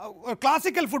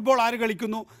ക്ലാസിക്കൽ ഫുട്ബോൾ ആര്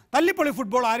കളിക്കുന്നു, തല്ലിപ്പൊളി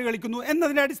ഫുട്ബോൾ ആര് കളിക്കുന്നു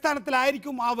എന്നതിൻ്റെ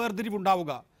അടിസ്ഥാനത്തിലായിരിക്കും ആ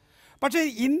വേർതിരിവുണ്ടാവുക. പക്ഷേ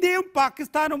ഇന്ത്യയും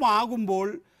പാകിസ്ഥാനും ആകുമ്പോൾ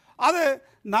അത്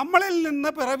നമ്മളിൽ നിന്ന്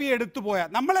പിറവിയെടുത്തു പോയ,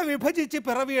 നമ്മളെ വിഭജിച്ച്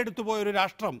പിറവിയെടുത്തു പോയ ഒരു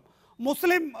രാഷ്ട്രം,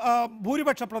 മുസ്ലിം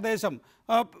ഭൂരിപക്ഷ പ്രദേശം,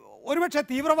 ഒരുപക്ഷെ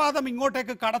തീവ്രവാദം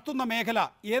ഇങ്ങോട്ടേക്ക് കടത്തുന്ന മേഖല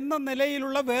എന്ന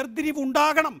നിലയിലുള്ള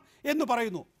വേർതിരിവുണ്ടാകണം എന്ന്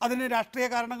പറയുന്നു. അതിന് രാഷ്ട്രീയ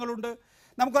കാരണങ്ങളുണ്ട്.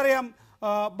 നമുക്കറിയാം,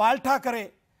 ബാൽ ഠാക്കറെ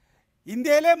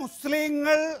ഇന്ത്യയിലെ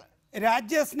മുസ്ലിങ്ങൾ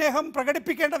രാജ്യസ്നേഹം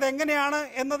പ്രകടിപ്പിക്കേണ്ടത് എങ്ങനെയാണ്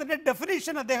എന്നതിൻ്റെ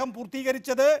ഡെഫിനിഷൻ അദ്ദേഹം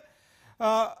പൂർത്തീകരിച്ചത്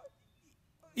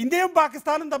ഇന്ത്യയും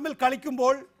പാകിസ്ഥാനും തമ്മിൽ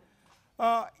കളിക്കുമ്പോൾ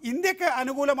ഇന്ത്യക്ക്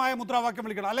അനുകൂലമായ മുദ്രാവാക്യം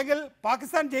വിളിക്കണം, അല്ലെങ്കിൽ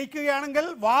പാകിസ്ഥാൻ ജയിക്കുകയാണെങ്കിൽ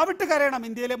വാവിട്ട് കരയണം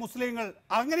ഇന്ത്യയിലെ മുസ്ലിങ്ങൾ.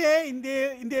 അങ്ങനെയേ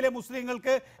ഇന്ത്യയിലെ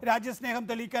മുസ്ലിങ്ങൾക്ക് രാജ്യസ്നേഹം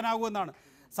തെളിയിക്കാനാകുമെന്നാണ്.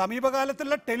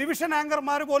 സമീപകാലത്തുള്ള ടെലിവിഷൻ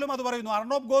ആങ്കർമാർ പോലും അത് പറയുന്നു.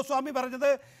 അർണോബ് ഗോസ്വാമി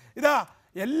പറഞ്ഞത് ഇതാ,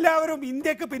 എല്ലാവരും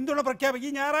ഇന്ത്യക്ക് പിന്തുണ പ്രഖ്യാപിക്കും.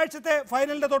 ഈ ഞായറാഴ്ചത്തെ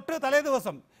ഫൈനലിൻ്റെ തൊട്ട് തലേ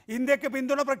ദിവസം ഇന്ത്യക്ക്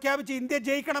പിന്തുണ പ്രഖ്യാപിച്ച് ഇന്ത്യ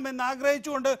ജയിക്കണമെന്ന്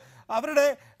ആഗ്രഹിച്ചുകൊണ്ട് അവരുടെ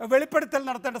വെളിപ്പെടുത്തൽ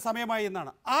നടത്തേണ്ട സമയമായി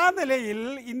എന്നാണ്. ആ നിലയിൽ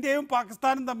ഇന്ത്യയും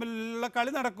പാകിസ്ഥാനും തമ്മിലുള്ള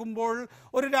കളി നടക്കുമ്പോൾ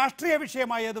ഒരു രാഷ്ട്രീയ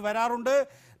വിഷയമായി അത് വരാറുണ്ട്.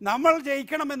 നമ്മൾ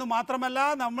ജയിക്കണമെന്ന് മാത്രമല്ല,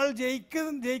 നമ്മൾ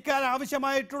ജയിക്കാൻ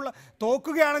ആവശ്യമായിട്ടുള്ള,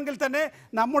 തോക്കുകയാണെങ്കിൽ തന്നെ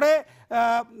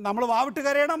നമ്മൾ വാവിട്ട്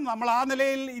കരയണം, നമ്മൾ ആ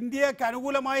നിലയിൽ ഇന്ത്യക്ക്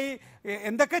അനുകൂലമായി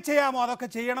എന്തൊക്കെ ചെയ്യാമോ അതൊക്കെ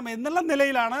ചെയ്യണം എന്നുള്ള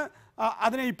നിലയിലാണ്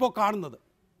അതിനെ ഇപ്പോൾ കാണുന്നത്.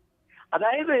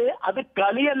 അതായത് അത്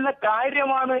കളിയല്ല,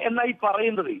 കാര്യമാണ് എന്നായി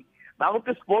പറയുന്നത്.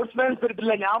 നമുക്ക് സ്പോർട്സ്മാൻ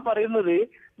സ്പിരിറ്റില്ല. ഞാൻ പറയുന്നത്,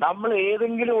 നമ്മൾ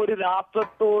ഏതെങ്കിലും ഒരു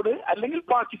രാഷ്ട്രത്തോട് അല്ലെങ്കിൽ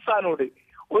പാകിസ്ഥാനോട്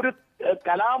ഒരു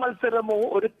കലാമത്സരമോ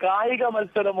ഒരു കായിക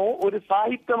മത്സരമോ ഒരു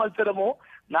സാഹിത്യ മത്സരമോ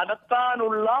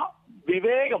നടത്താനുള്ള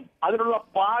വിവേകം, അതിനുള്ള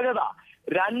പാകത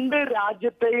രണ്ട്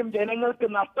രാജ്യത്തെയും ജനങ്ങൾക്ക്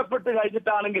നഷ്ടപ്പെട്ട്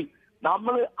കഴിഞ്ഞിട്ടാണെങ്കിൽ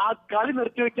നമ്മൾ ആ കളി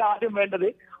നിർത്തിവെക്കാൻ ആദ്യം വേണ്ടത്.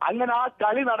 അങ്ങനെ ആ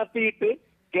കളി നടത്തിയിട്ട്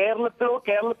കേരളത്തിലോ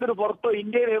കേരളത്തിന് പുറത്തോ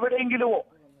ഇന്ത്യയിൽ എവിടെയെങ്കിലുമോ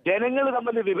ജനങ്ങൾ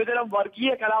തമ്മിൽ വിഭജനം,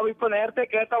 വർഗീയ കലാപം, ഇപ്പൊ നേരത്തെ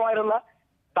കേട്ടമാരുള്ള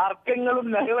തർക്കങ്ങളും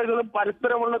ലഹളകളും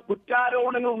പരസ്പരമുള്ള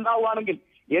കുറ്റാരോപണങ്ങൾ ഉണ്ടാവുകയാണെങ്കിൽ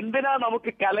എന്തിനാ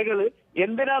നമുക്ക് കലകള്,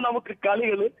 എന്തിനാ നമുക്ക്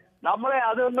കളികള്? നമ്മളെ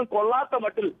അതൊന്നും കൊള്ളാത്ത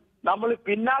മട്ടിൽ നമ്മൾ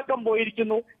പിന്നാക്കം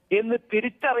പോയിരിക്കുന്നു എന്ന്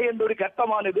തിരിച്ചറിയേണ്ട ഒരു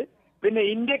ഘട്ടമാണിത്. പിന്നെ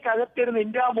ഇന്ത്യക്കകത്തിരുന്ന്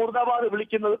ഇന്ത്യ മുർദാബാദ്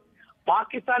വിളിക്കുന്നത്,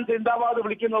 പാകിസ്ഥാൻ സിന്ദാബാദ്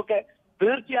വിളിക്കുന്നതൊക്കെ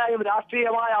തീർച്ചയായും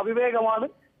രാഷ്ട്രീയമായ അവിവേകമാണ്,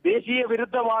 ദേശീയ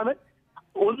വിരുദ്ധമാണ്.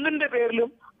 ഒന്നിന്റെ പേരിലും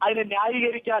അതിനെ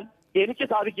ന്യായീകരിക്കാൻ എനിക്ക്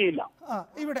സാധിക്കുകയില്ല.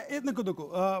 ഇവിടെ നിൽക്കൂ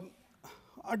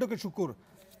അഡ്വക്കേറ്റ് ഷുക്കൂർ,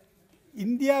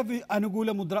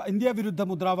 ഇന്ത്യ വിരുദ്ധ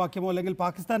മുദ്രാവാക്യമോ അല്ലെങ്കിൽ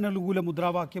പാകിസ്ഥാൻ അനുകൂല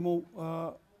മുദ്രാവാക്യമോ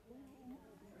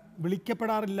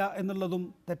വിളിക്കപ്പെടാറില്ല എന്നുള്ളതും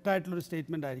തെറ്റായിട്ടുള്ളൊരു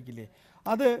സ്റ്റേറ്റ്മെന്റ് ആയിരിക്കില്ലേ?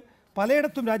 അത്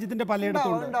പലയിടത്തും, രാജ്യത്തിന്റെ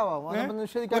പലയിടത്തും ഉണ്ട്.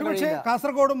 ഒരുപക്ഷെ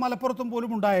കാസർഗോഡും മലപ്പുറത്തും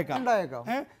പോലും ഉണ്ടായേക്കാം,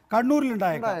 കണ്ണൂരിൽ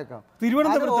ഉണ്ടായേക്കാം,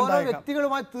 തിരുവനന്തപുരത്ത്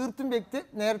വ്യക്തികളുമായി തീർത്തും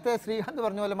നേരത്തെ ശ്രീകാന്ത്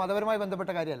പറഞ്ഞ പോലെ മതപരമായി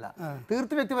ബന്ധപ്പെട്ട കാര്യമല്ല,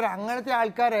 തീർത്തും വ്യക്തിപരം. അങ്ങനത്തെ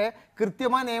ആൾക്കാരെ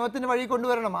കൃത്യമായ നിയമത്തിന്റെ വഴി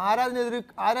കൊണ്ടുവരണം. ആരാ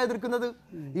എതിർക്കുന്നത്?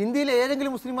 ഇന്ത്യയിലെ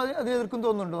ഏതെങ്കിലും മുസ്ലിം അതിനെ എതിർക്കും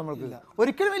തോന്നുന്നുണ്ടോ? നമ്മൾക്ക്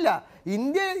ഒരിക്കലുമില്ല.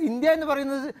 ഇന്ത്യ എന്ന്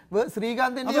പറയുന്നത്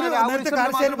ശ്രീകാന്തിന്റെ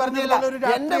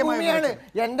എന്റെ ഭൂമിയാണ്,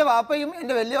 എന്റെ വാപ്പയും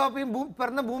എന്റെ വലിയ വാപ്പയും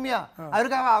പിറന്ന ഭൂമിയാ.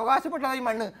 അവർക്ക് അവകാശപ്പെട്ടതാ ഈ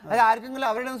മണ്ണ്. അത് ആർക്കെങ്കിലും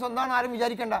അവരുടെ സ്വന്തമാണ് ആരും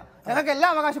വിചാരിക്കേണ്ട. ഞങ്ങൾക്ക് എല്ലാം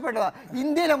അവകാശപ്പെട്ടതാ.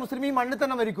 ഇന്ത്യയിലെ മുസ്ലിം ഈ മണ്ണിൽ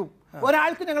തന്നെ മരിക്കും.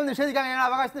 ഒരാൾക്ക് ഞങ്ങൾ നിഷേധിക്കാൻ,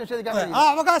 അവകാശം നിഷേധിക്കാൻ കഴിയും. ആ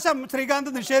അവകാശം ശ്രീകാന്ത്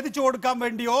നിഷേധിച്ചു കൊടുക്കാൻ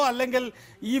വേണ്ടിയോ, അല്ലെങ്കിൽ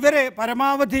ഇവരെ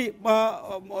പരമാവധി,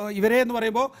 ഇവരെ എന്ന്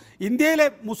പറയുമ്പോൾ ഇന്ത്യയിലെ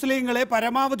മുസ്ലിങ്ങളെ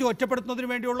പരമാവധി ഒറ്റപ്പെടുത്തുന്നതിന്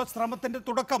വേണ്ടിയുള്ള ശ്രമത്തിന്റെ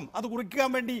തുടക്കം അത് കുറിക്കാൻ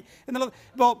വേണ്ടി എന്നുള്ളത്.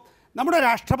 ഇപ്പോൾ നമ്മുടെ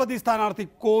രാഷ്ട്രപതി സ്ഥാനാർത്ഥി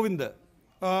കോവിന്ദ്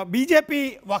BJP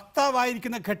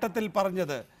വക്താവായിരിക്കുന്ന ഘട്ടത്തിൽ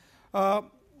പറഞ്ഞത്,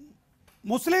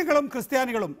 മുസ്ലിങ്ങളും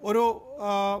ക്രിസ്ത്യാനികളും ഒരു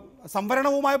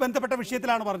സംവരണവുമായി ബന്ധപ്പെട്ട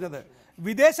വിഷയത്തിലാണ് പറഞ്ഞത്,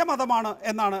 വിദേശ മതമാണ്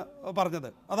എന്നാണ് പറഞ്ഞത്.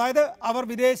 അതായത് അവർ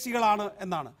വിദേശികളാണ്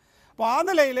എന്നാണ്. അപ്പോൾ ആ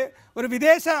നിലയിൽ ഒരു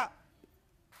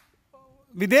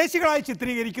വിദേശികളായി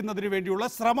ചിത്രീകരിക്കുന്നതിന് വേണ്ടിയുള്ള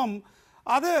ശ്രമം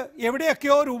അത്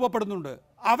എവിടെയൊക്കെയോ രൂപപ്പെടുന്നുണ്ട്.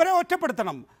 അവരെ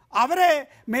ഒറ്റപ്പെടുത്തണം, അവരെ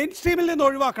മെയിൻ സ്ട്രീമിൽ നിന്ന്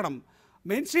ഒഴിവാക്കണം.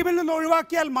 മെയിൻ സ്ട്രീമിൽ നിന്ന്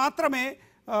ഒഴിവാക്കിയാൽ മാത്രമേ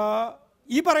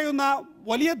ഈ പറയുന്ന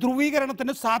വലിയ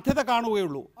ധ്രുവീകരണത്തിന് സാധ്യത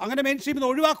കാണുകയുള്ളൂ. അങ്ങനെ മെയിൻ സ്ട്രീമിൽ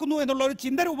ഒഴിവാക്കുന്നു എന്നുള്ള ഒരു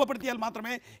ചിന്ത രൂപപ്പെടുത്തിയാൽ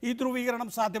മാത്രമേ ഈ ധ്രുവീകരണം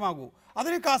സാധ്യമാകൂ.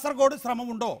 അതിന് കാസർഗോഡ്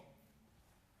ശ്രമമുണ്ടോ?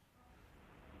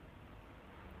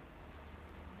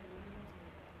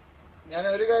 ഞാൻ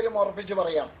ഒരു കാര്യം ഉറപ്പിച്ച്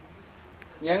പറയാം,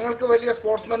 ഞങ്ങൾക്ക് വലിയ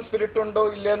സ്പോർട്സ്മാൻ സ്പിരിറ്റ് ഉണ്ടോ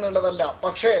ഇല്ല എന്നുള്ളതല്ല.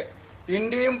 പക്ഷേ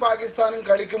ഇന്ത്യയും പാകിസ്ഥാനും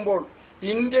കളിക്കുമ്പോൾ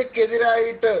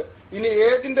ഇന്ത്യക്കെതിരായിട്ട് ഇനി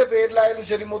ഏതിന്റെ പേരിലായാലും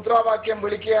ശരി മുദ്രാവാക്യം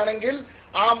വിളിക്കുകയാണെങ്കിൽ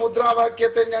ആ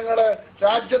മുദ്രാവാക്യത്തെ ഞങ്ങൾ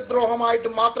രാജ്യദ്രോഹമായിട്ട്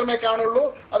മാത്രമേ കാണുള്ളൂ.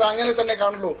 അത് അങ്ങനെ തന്നെ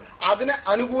കാണുള്ളൂ. അതിനെ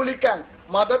അനുകൂലിക്കാൻ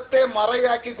മതത്തെ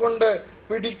മറയാക്കിക്കൊണ്ട്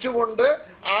പിടിച്ചുകൊണ്ട്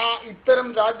ആ ഇത്തരം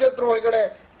രാജ്യദ്രോഹികളെ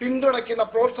പിന്തുണയ്ക്കുന്ന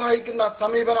പ്രോത്സാഹിക്കുന്ന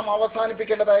സമീപനം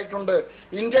അവസാനിപ്പിക്കേണ്ടതായിട്ടുണ്ട്.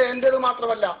 ഇന്ത്യ എന്റേത്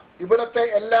മാത്രമല്ല, ഇവിടത്തെ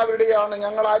എല്ലാവരുടെയാണ്.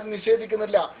 ഞങ്ങൾ ആരും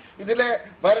നിഷേധിക്കുന്നില്ല. ഇതിലെ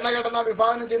ഭരണഘടന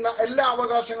വിഭാവനം ചെയ്യുന്ന എല്ലാ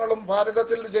അവകാശങ്ങളും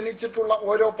ഭാരതത്തിൽ ജനിച്ചിട്ടുള്ള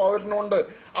ഓരോ പൗരനുണ്ട്.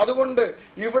 അതുകൊണ്ട്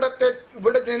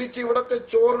ഇവിടെ ജനിച്ച് ഇവിടത്തെ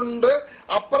ചോറുണ്ട്.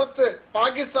 അപ്പുറത്ത്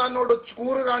പാകിസ്ഥാനോട്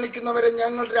കൂറ് കാണിക്കുന്നവരെ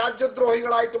ഞങ്ങൾ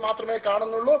രാജ്യദ്രോഹികളായിട്ട് മാത്രമേ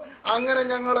കാണുന്നുള്ളൂ.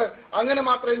 അങ്ങനെ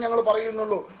മാത്രമേ ഞങ്ങൾ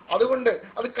പറയുന്നുള്ളൂ. അതുകൊണ്ട്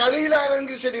അത്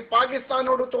കളിയിലായെങ്കിൽ ശരി,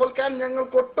 പാകിസ്ഥാനോട് തോൽക്കാൻ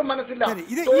ഞങ്ങൾക്ക് ഒട്ടും മനസ്സില്ല.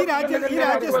 ഈ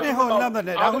രാജ്യസ്നേഹം എല്ലാം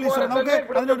തന്നെ രാഹുൽ ഈശ്വർ നമുക്ക്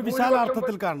അതിനൊരു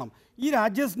വിശാലാർത്ഥത്തിൽ കാണണം. ഈ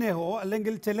രാജ്യസ്നേഹമോ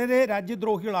അല്ലെങ്കിൽ ചിലരെ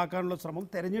രാജ്യദ്രോഹികളാക്കാനുള്ള ശ്രമം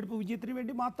തെരഞ്ഞെടുപ്പ് വിജയത്തിന്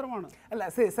വേണ്ടി മാത്രമാണ്. അല്ല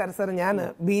സർ, ഞാൻ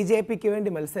BJPക്ക് വേണ്ടി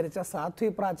മത്സരിച്ച സാധ്വി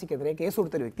പ്രാച്ചിക്കെതിരെ കേസ്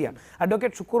കൊടുത്തൊരു വ്യക്തിയാണ്.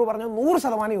 അഡ്വക്കേറ്റ് ഷുക്കൂർ പറഞ്ഞു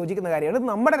 100% യോജിക്കുന്ന കാര്യമാണ്. ഇത്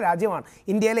നമ്മുടെ രാജ്യമാണ്.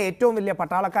 ഇന്ത്യയിലെ ഏറ്റവും വലിയ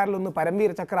പട്ടാളക്കാരിലൊന്ന്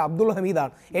പരംവീർ ചക്ര അബ്ദുൾ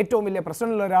ഹമീദാണ്. ഏറ്റവും വലിയ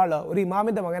പ്രസിഡന്റിൽ ഒരാൾ ഒരു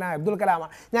ഇമാമിന്റെ മകനായ അബ്ദുൽ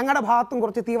കലാമാണ്. ഞങ്ങളുടെ ഭാഗത്തും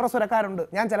കുറച്ച് തീവ്ര സ്വരക്കാരുണ്ട്.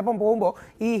 ഞാൻ ചിലപ്പം പോകുമ്പോൾ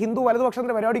ഈ ഹിന്ദു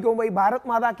വലതുപക്ഷത്തിന്റെ പരിപാടിക്ക് പോകുമ്പോൾ ഈ ഭാരത്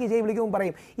മാതാ കി ജയ് വിളിക്കുമ്പോൾ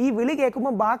പറയും, ഈ വിളി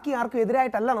കേൾക്കുമ്പോൾ ബാക്കി ആർക്കും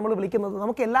എതിരായിട്ടല്ല നമ്മൾ വിളിക്കുന്നത്,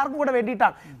 നമുക്ക് എല്ലാവർക്കും കൂടെ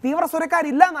വേണ്ടിയിട്ടാണ്. തീവ്ര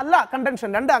സ്വരക്കാരില്ല എന്നല്ല കണ്ടൻഷൻ.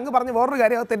 അങ്ങ് പറഞ്ഞ വേറൊരു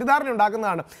കാര്യം, അത് തെറ്റിദ്ധാരണ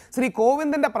ഉണ്ടാക്കുന്നതാണ്. ശ്രീ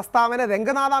കോവിന്ദിന്റെ പ്രസ്താവന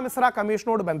രംഗനാഥ മിശ്ര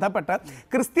കമ്മീഷനോട് ബന്ധപ്പെട്ട്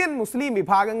ക്രിസ്ത്യൻ മുസ്ലിം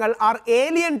വിഭാഗങ്ങൾ R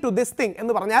alien to this thing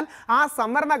എന്ന് പറഞ്ഞാൽ ആ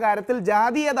സംവരണ കാര്യത്തിൽ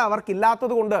ജാതീയത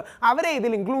അവർക്കില്ലാത്തത് കൊണ്ട് അവരെ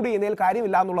ഇതിൽ ഇൻക്ലൂഡ് ചെയ്യുന്നതിൽ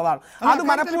കാര്യമില്ല എന്നുള്ളതാണ്. അത്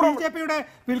മനഃപൂർവ്വം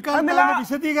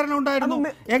വിശദീകരണം ഉണ്ടായിരുന്നു.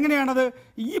 എങ്ങനെയാണത്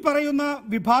ഈ പറയുന്ന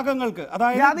വിഭാഗങ്ങൾക്ക്,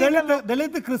 അതായത്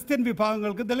ദളിത് ക്രിസ്ത്യൻ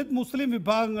വിഭാഗങ്ങൾക്ക്, ദളിത് മുസ്ലിം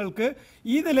വിഭാഗങ്ങൾക്ക്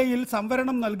ഈ നിലയിൽ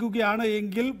സംവരണം നൽകുകയാണ്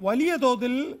എങ്കിൽ വലിയ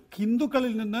തോതിൽ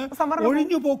ഹിന്ദുക്കളിൽ നിന്ന്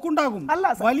ഒഴിഞ്ഞു പോക്കുണ്ടാകും. അല്ല,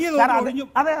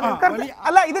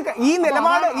 ഇത് ഈ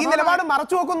നിലപാട്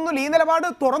മറച്ചു നോക്കുന്നില്ല. ഈ നിലപാട്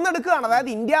തുറന്നെടുക്കുകയാണ്.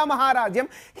 അതായത് ഇന്ത്യ മഹാരാജ്യം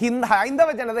ഹൈന്ദവ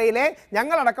ജനതയിലെ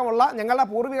ഞങ്ങളടക്കമുള്ള ഞങ്ങളുടെ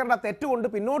പൂർവികരുടെ തെറ്റുകൊണ്ട്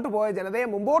പിന്നോട്ട് പോയ ജനതയെ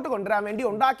മുമ്പോട്ട് കൊണ്ടുവരാൻ വേണ്ടി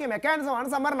ഉണ്ടാക്കിയ മെക്കാനിസമാണ്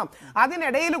സംവരണം.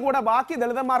 അതിനിടയിൽ കൂടെ ബാക്കി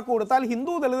ദളിതന്മാർക്ക് കൊടുത്താൽ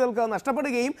ഹിന്ദു ദളിതർക്ക്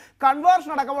നഷ്ടപ്പെടുകയും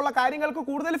കൺവേർഷൻ അടക്കമുള്ള കാര്യങ്ങൾക്ക്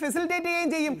കൂടുതൽ ഫെസിലിറ്റേറ്റ്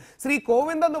ചെയ്യുകയും ചെയ്യും. ശ്രീ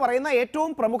കോവിന്ദ് എന്ന് പറയുന്ന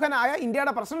ഏറ്റവും പ്രമുഖനായ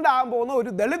ഇന്ത്യയുടെ പ്രസിഡന്റ് ആകാൻ പോകുന്ന ഒരു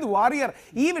ദളിത് വാരിയർ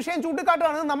ഈ വിഷയം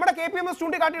ചൂണ്ടിക്കാട്ടുകയാണ്. നമ്മുടെ KPMS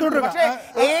ചൂണ്ടിക്കാട്ടിയിട്ടുണ്ട്. പക്ഷേ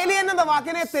ഏലിയൻ എന്ന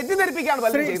വാക്കിനെ തെറ്റിദ്ധരിപ്പിക്കുകയാണ്.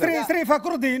 ശ്രീ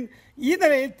ഫക്രുദ്ദീൻ, ഈ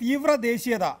നിലയിൽ തീവ്ര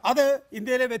ദേശീയത അത്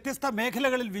ഇന്ത്യയിലെ വ്യത്യസ്ത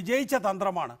മേഖലകളിൽ വിജയിച്ച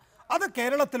തന്ത്രമാണ്. അത്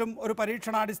കേരളത്തിലും ഒരു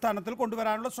പരീക്ഷണാടിസ്ഥാനത്തിൽ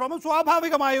കൊണ്ടുവരാനുള്ള ശ്രമം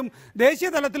സ്വാഭാവികമായും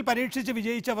ദേശീയ തലത്തിൽ പരീക്ഷിച്ച്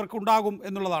വിജയിച്ചവർക്കുണ്ടാകും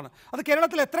എന്നുള്ളതാണ്. അത്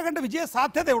കേരളത്തിൽ എത്ര കണ്ട് വിജയ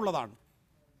സാധ്യതയുള്ളതാണ്.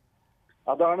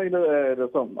 അതാണ് ഇതിന്റെ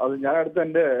രസം. അത് ഞാൻ അടുത്ത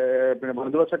എന്റെ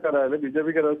വലതുപക്ഷക്കാരായാലും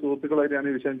BJPക്കാരായ സുഹൃത്തുക്കളായിട്ട് ഞാൻ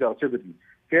ഈ വിഷയം ചർച്ച ചെയ്തിട്ടുണ്ട്.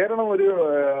 കേരളം ഒരു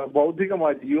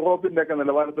ബൗദ്ധികമായി യൂറോപ്പിന്റെ ഒക്കെ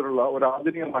നിലവാരത്തിലുള്ള ഒരു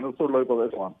ആധുനിക മനസ്സുള്ള ഒരു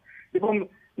പ്രദേശമാണ്. ഇപ്പം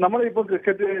നമ്മളിപ്പോൾ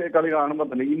ക്രിക്കറ്റ് കളി കാണുമ്പോൾ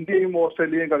തന്നെ ഇന്ത്യയും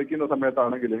ഓസ്ട്രേലിയയും കളിക്കുന്ന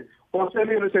സമയത്താണെങ്കിൽ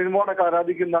ഓസ്ട്രേലിയയിൽ ഷെയ്മോണൊക്കെ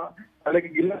ആരാധിക്കുന്ന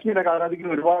അല്ലെങ്കിൽ ഗില്ലസ്മിനൊക്കെ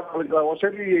ആരാധിക്കുന്ന ഒരുപാട് ആളുകൾ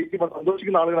ഓസ്ട്രേലിയ ജയിക്കുമ്പോൾ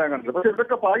സന്തോഷിക്കുന്ന ആളുകളെ കണ്ടില്ല. പക്ഷെ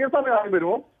ഇവരൊക്കെ പാകിസ്ഥാനിൽ ആരും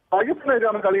വരുമ്പോൾ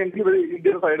പാകിസ്ഥാനായിട്ടാണ് കളി എങ്കിൽ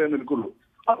ഇന്ത്യയുടെ സൈഡിൽ നിൽക്കുള്ളൂ.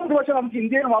 അതൊരു പക്ഷെ നമുക്ക്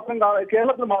ഇന്ത്യയിൽ മാത്രം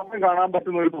കേരളത്തിൽ മാത്രം കാണാൻ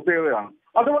പറ്റുന്ന ഒരു പ്രത്യേകതയാണ്.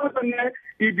 അതുപോലെ തന്നെ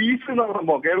ഈ ബീഫ് എന്ന്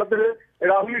പറയുമ്പോൾ കേരളത്തിൽ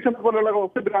രാഹുൽ ഈശ്വറിനെ പോലുള്ള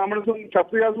കുറച്ച് ബ്രാഹ്മണസും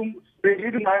ക്ഷത്രിയാസും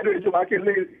നായർ കഴിച്ച് ബാക്കി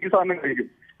എല്ലാം ഈ സാധനം കഴിക്കും.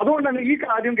 അതുകൊണ്ട് തന്നെ ഈ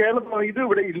കാര്യം കേരളത്തിൽ ഇത്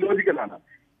ഇവിടെ ഇല്ലോജിക്കലാണ്.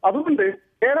 അതുകൊണ്ട്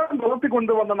കേരളം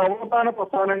വളർത്തിക്കൊണ്ടുവന്ന നവോത്ഥാന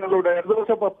പ്രസ്ഥാനങ്ങളിലൂടെ,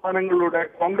 ഇടതുപക്ഷ പ്രസ്ഥാനങ്ങളിലൂടെ,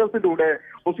 കോൺഗ്രസിലൂടെ,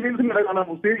 മുസ്ലിംസിന്റെ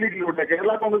മുസ്ലിം ലീഗിലൂടെ,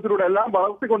 കേരള കോൺഗ്രസിലൂടെ എല്ലാം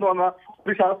വളർത്തിക്കൊണ്ടുവന്ന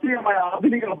ഒരു ശാസ്ത്രീയമായ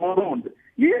ആധുനിക ബോധമുണ്ട്.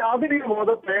 ഈ ആധുനിക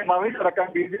ബോധത്തെ മറികടക്കാൻ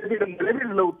BJPയുടെ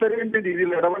നിലവിലുള്ള ഉത്തരേന്ത്യൻ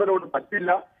രീതിയിൽ ഇടപെടലോട്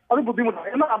പറ്റില്ല. അത് ബുദ്ധിമുട്ടാണ്.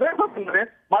 എന്നാൽ അതേപോലെ തന്നെ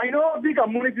മൈനോറിറ്റി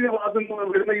കമ്മ്യൂണിറ്റിയുടെ ഭാഗത്ത് നിന്ന്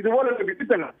വരുന്ന ഇതുപോലുള്ള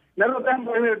വിഭിന്നങ്ങൾ നേരത്തെ അദ്ദേഹം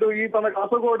പറഞ്ഞു കേട്ടു, ഈ പറഞ്ഞ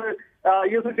കാസർഗോഡ്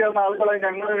IS ചേർന്ന ആളുകളെ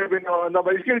ഞങ്ങൾ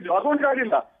ബഹിഷ്കരിച്ചു. അതുകൊണ്ട്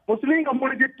കാര്യമില്ല. Muslim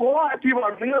community pro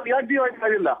ആക്റ്റീവാണ്. നിങ്ങൾ റിയാക്റ്റീവായിട്ട്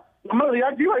കാര്യമില്ല. നമ്മൾ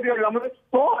റിയാക്റ്റീവായിട്ട് കാര്യമില്ല. നമ്മൾ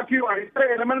പ്രോ ആക്റ്റീവാണ്. ഇത്ര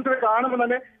എലമെന്റ്സിനെ കാണുമ്പോൾ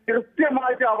തന്നെ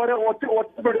കൃത്യമായിട്ട് അവരെ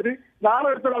ഒറ്റപ്പെടുത്തി നാളെ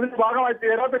എടുത്തത് അതിന്റെ ഭാഗമായി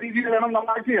ചേരാത്ത രീതിയിൽ വേണം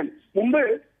നമ്മൾ ആക്ട് ചെയ്യാൻ. മുമ്പ്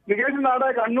നികേഷ് നാട്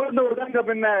കണ്ണൂരിന്റെ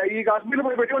ഒരുത്തൻ ഈ കാശ്മീരിൽ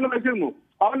പോയി വെടികൊണ്ട് വെച്ചിരുന്നു.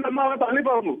 അവൻ അവനെ തള്ളി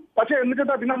പറഞ്ഞു. പക്ഷെ എന്നിട്ട്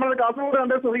പിന്നെ നമ്മൾ കാസർഗോഡ്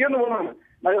കണ്ടേ സ്ത്രീയെന്ന് പോകുന്നതാണ്.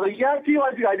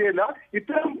 റിയാക്റ്റീവായിട്ട് കാര്യമല്ല.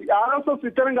 ഇത്തരം RSS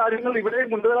ഇത്തരം കാര്യങ്ങൾ ഇവിടെ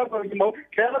കൊണ്ടുവരാൻ ശ്രമിക്കുമ്പോൾ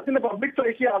കേരളത്തിന്റെ പബ്ലിക്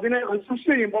സൈക്കി അതിനെ റെസിസ്റ്റ്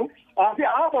ചെയ്യുമ്പോൾ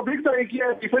ആ പബ്ലിക് സൈക്കിയെ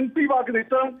ഡിഫൻസീവ് ആക്കുന്ന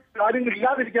ഇത്തരം കാര്യങ്ങൾ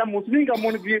ഇല്ലാതിരിക്കാൻ മുസ്ലിം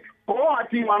കമ്മ്യൂണിറ്റി പ്രോ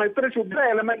ആക്റ്റീവാണ്. ഇത്തരം ശുദ്ധ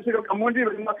എലമെന്റ്സുകൾ കമ്മ്യൂണിറ്റി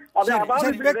വരുന്ന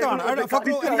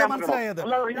മനസ്സിലായത്.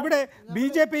 ഇവിടെ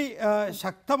BJP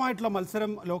ശക്തമായിട്ടുള്ള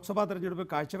മത്സരം ലോക്സഭാ തെരഞ്ഞെടുപ്പ്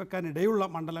കാഴ്ചവെക്കാൻ ഇടയുള്ള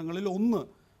മണ്ഡലങ്ങളിൽ ഒന്ന്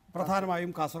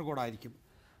പ്രധാനമായും കാസർഗോഡായിരിക്കും.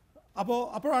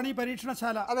 അപ്പോഴാണ് ഈ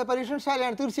പരീക്ഷണശാല. അതെ,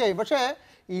 പരീക്ഷണശാലയാണ് തീർച്ചയായും. പക്ഷേ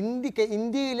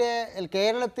ഇന്ത്യയിലെ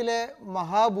കേരളത്തിലെ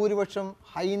മഹാഭൂരിപക്ഷം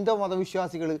ഹൈന്ദവ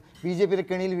മതവിശ്വാസികൾ BJPയുടെ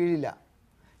കെണിയിൽ വീഴില്ല.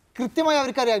 കൃത്യമായി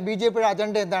അവർക്കറിയാം BJPയുടെ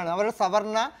അജണ്ട എന്താണ്. അവരുടെ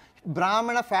സവർണ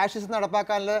ബ്രാഹ്മണ ഫാഷിസം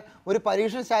നടപ്പാക്കാനുള്ള ഒരു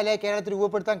പരീക്ഷണശാലയെ കേരളത്തിൽ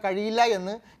രൂപപ്പെടുത്താൻ കഴിയില്ല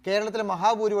എന്ന് കേരളത്തിലെ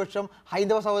മഹാഭൂരിപക്ഷം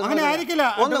ഹൈന്ദവ സഹോദരങ്ങൾ.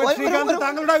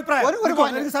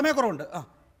 സമയക്കുറവുണ്ട്.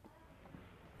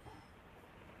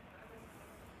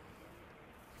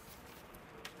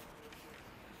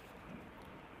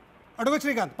 അഡ്വക്കേറ്റ്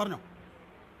ശ്രീകാന്ത് പറഞ്ഞോ.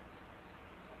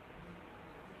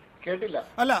 കേട്ടില്ല.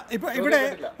 അല്ല,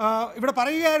 ഇവിടെ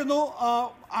പറയുകയായിരുന്നു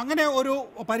അങ്ങനെ ഒരു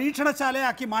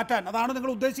പരീക്ഷണശാലയാക്കി മാറ്റാൻ അതാണ്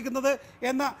നിങ്ങൾ ഉദ്ദേശിക്കുന്നത്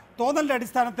എന്ന തോന്നലിന്റെ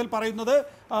അടിസ്ഥാനത്തിൽ പറയുന്നത്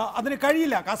അതിന്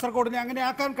കഴിയില്ല, കാസർഗോഡിനെ അങ്ങനെ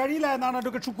ആക്കാൻ കഴിയില്ല എന്നാണ്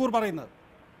അഡ്വക്കേറ്റ് ഷുക്കൂർ പറയുന്നത്.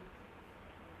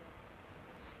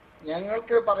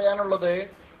 ഞങ്ങൾക്ക് പറയാനുള്ളത്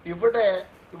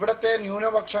ഇവിടത്തെ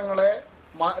ന്യൂനപക്ഷങ്ങളെ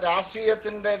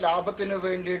രാഷ്ട്രീയത്തിന്റെ ലാഭത്തിന്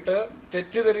വേണ്ടിയിട്ട്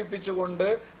തെറ്റിദ്ധരിപ്പിച്ചുകൊണ്ട്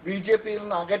BJPയിൽ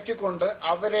നിന്ന് അകറ്റിക്കൊണ്ട്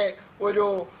അവരെ ഒരു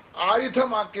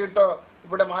ആയുധമാക്കിയിട്ട്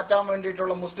ഇവിടെ മാറ്റാൻ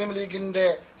വേണ്ടിയിട്ടുള്ള മുസ്ലിം ലീഗിന്റെ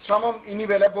ശ്രമം ഇനി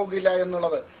വില പോകില്ല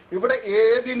എന്നുള്ളത്. ഇവിടെ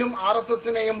ഏതിനും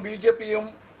RSSനെയും BJPയും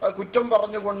കുറ്റം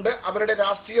പറഞ്ഞുകൊണ്ട് അവരുടെ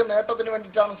രാഷ്ട്രീയ നേട്ടത്തിന്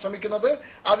വേണ്ടിയിട്ടാണ് ശ്രമിക്കുന്നത്.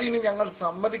 അതിന് ഞങ്ങൾ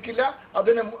സമ്മതിക്കില്ല,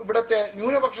 അതിന് ഇവിടുത്തെ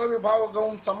ന്യൂനപക്ഷ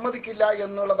വിഭാഗവും സമ്മതിക്കില്ല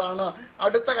എന്നുള്ളതാണ്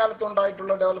അടുത്ത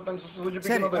കാലത്തുണ്ടായിട്ടുള്ള ഡെവലപ്മെന്റ്സ്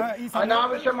സൂചിപ്പിക്കുന്നത്.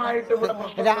 അനാവശ്യമായിട്ട് ഇവിടെ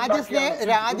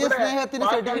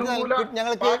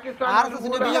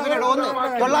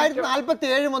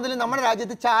 1947 മുതൽ നമ്മുടെ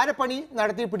രാജ്യത്ത് ചാരപ്പണി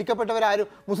നടത്തി പിടിക്കപ്പെട്ടവരാരും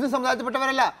മുസ്ലിം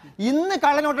സമുദായത്തിൽപ്പെട്ടവരല്ല. ഇന്ന്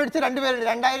കള്ളനോട്ടടിച്ച്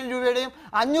 2000 രൂപയുടെയും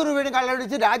 500 രൂപയുടെയും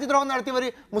കള്ളനോട്ടടിച്ച് രാജ്യദ്രോഹം നടത്തിയവർ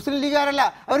മുസ്ലിം ലീഗുകാരല്ല,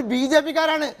 അവർ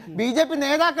BJPക്കാരാണ്, BJP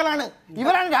നേതാക്കളാണ്.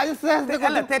 ഇവരാണ് രാജ്യത്തിന്റെ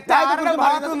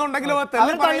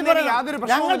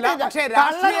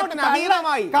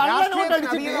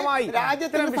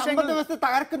സമ്പദ് വ്യവസ്ഥ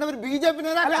തകർക്കുന്നവർ BJP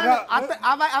നേതാക്കളാണ്.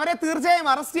 അവരെ തീർച്ചയായും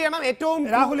അറസ്റ്റ് ചെയ്യണം. ഏറ്റവും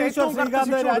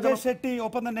രാജേഷ് ഷെട്ടി,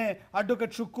 ഒപ്പം തന്നെ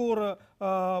അഡ്വക്കേറ്റ് ഷുക്കൂർ,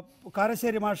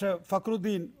 കാരശ്ശേരി മാഷ്,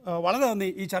 ഫക്രുദ്ദീൻ, വളരെ നന്ദി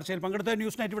ഈ ചർച്ചയിൽ പങ്കെടുത്ത.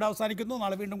 ന്യൂസ് നൈറ്റ് ഇവിടെ അവസാനിക്കുന്നു.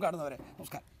 നാളെ വീണ്ടും കാണുന്നവരെ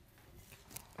നമസ്കാരം.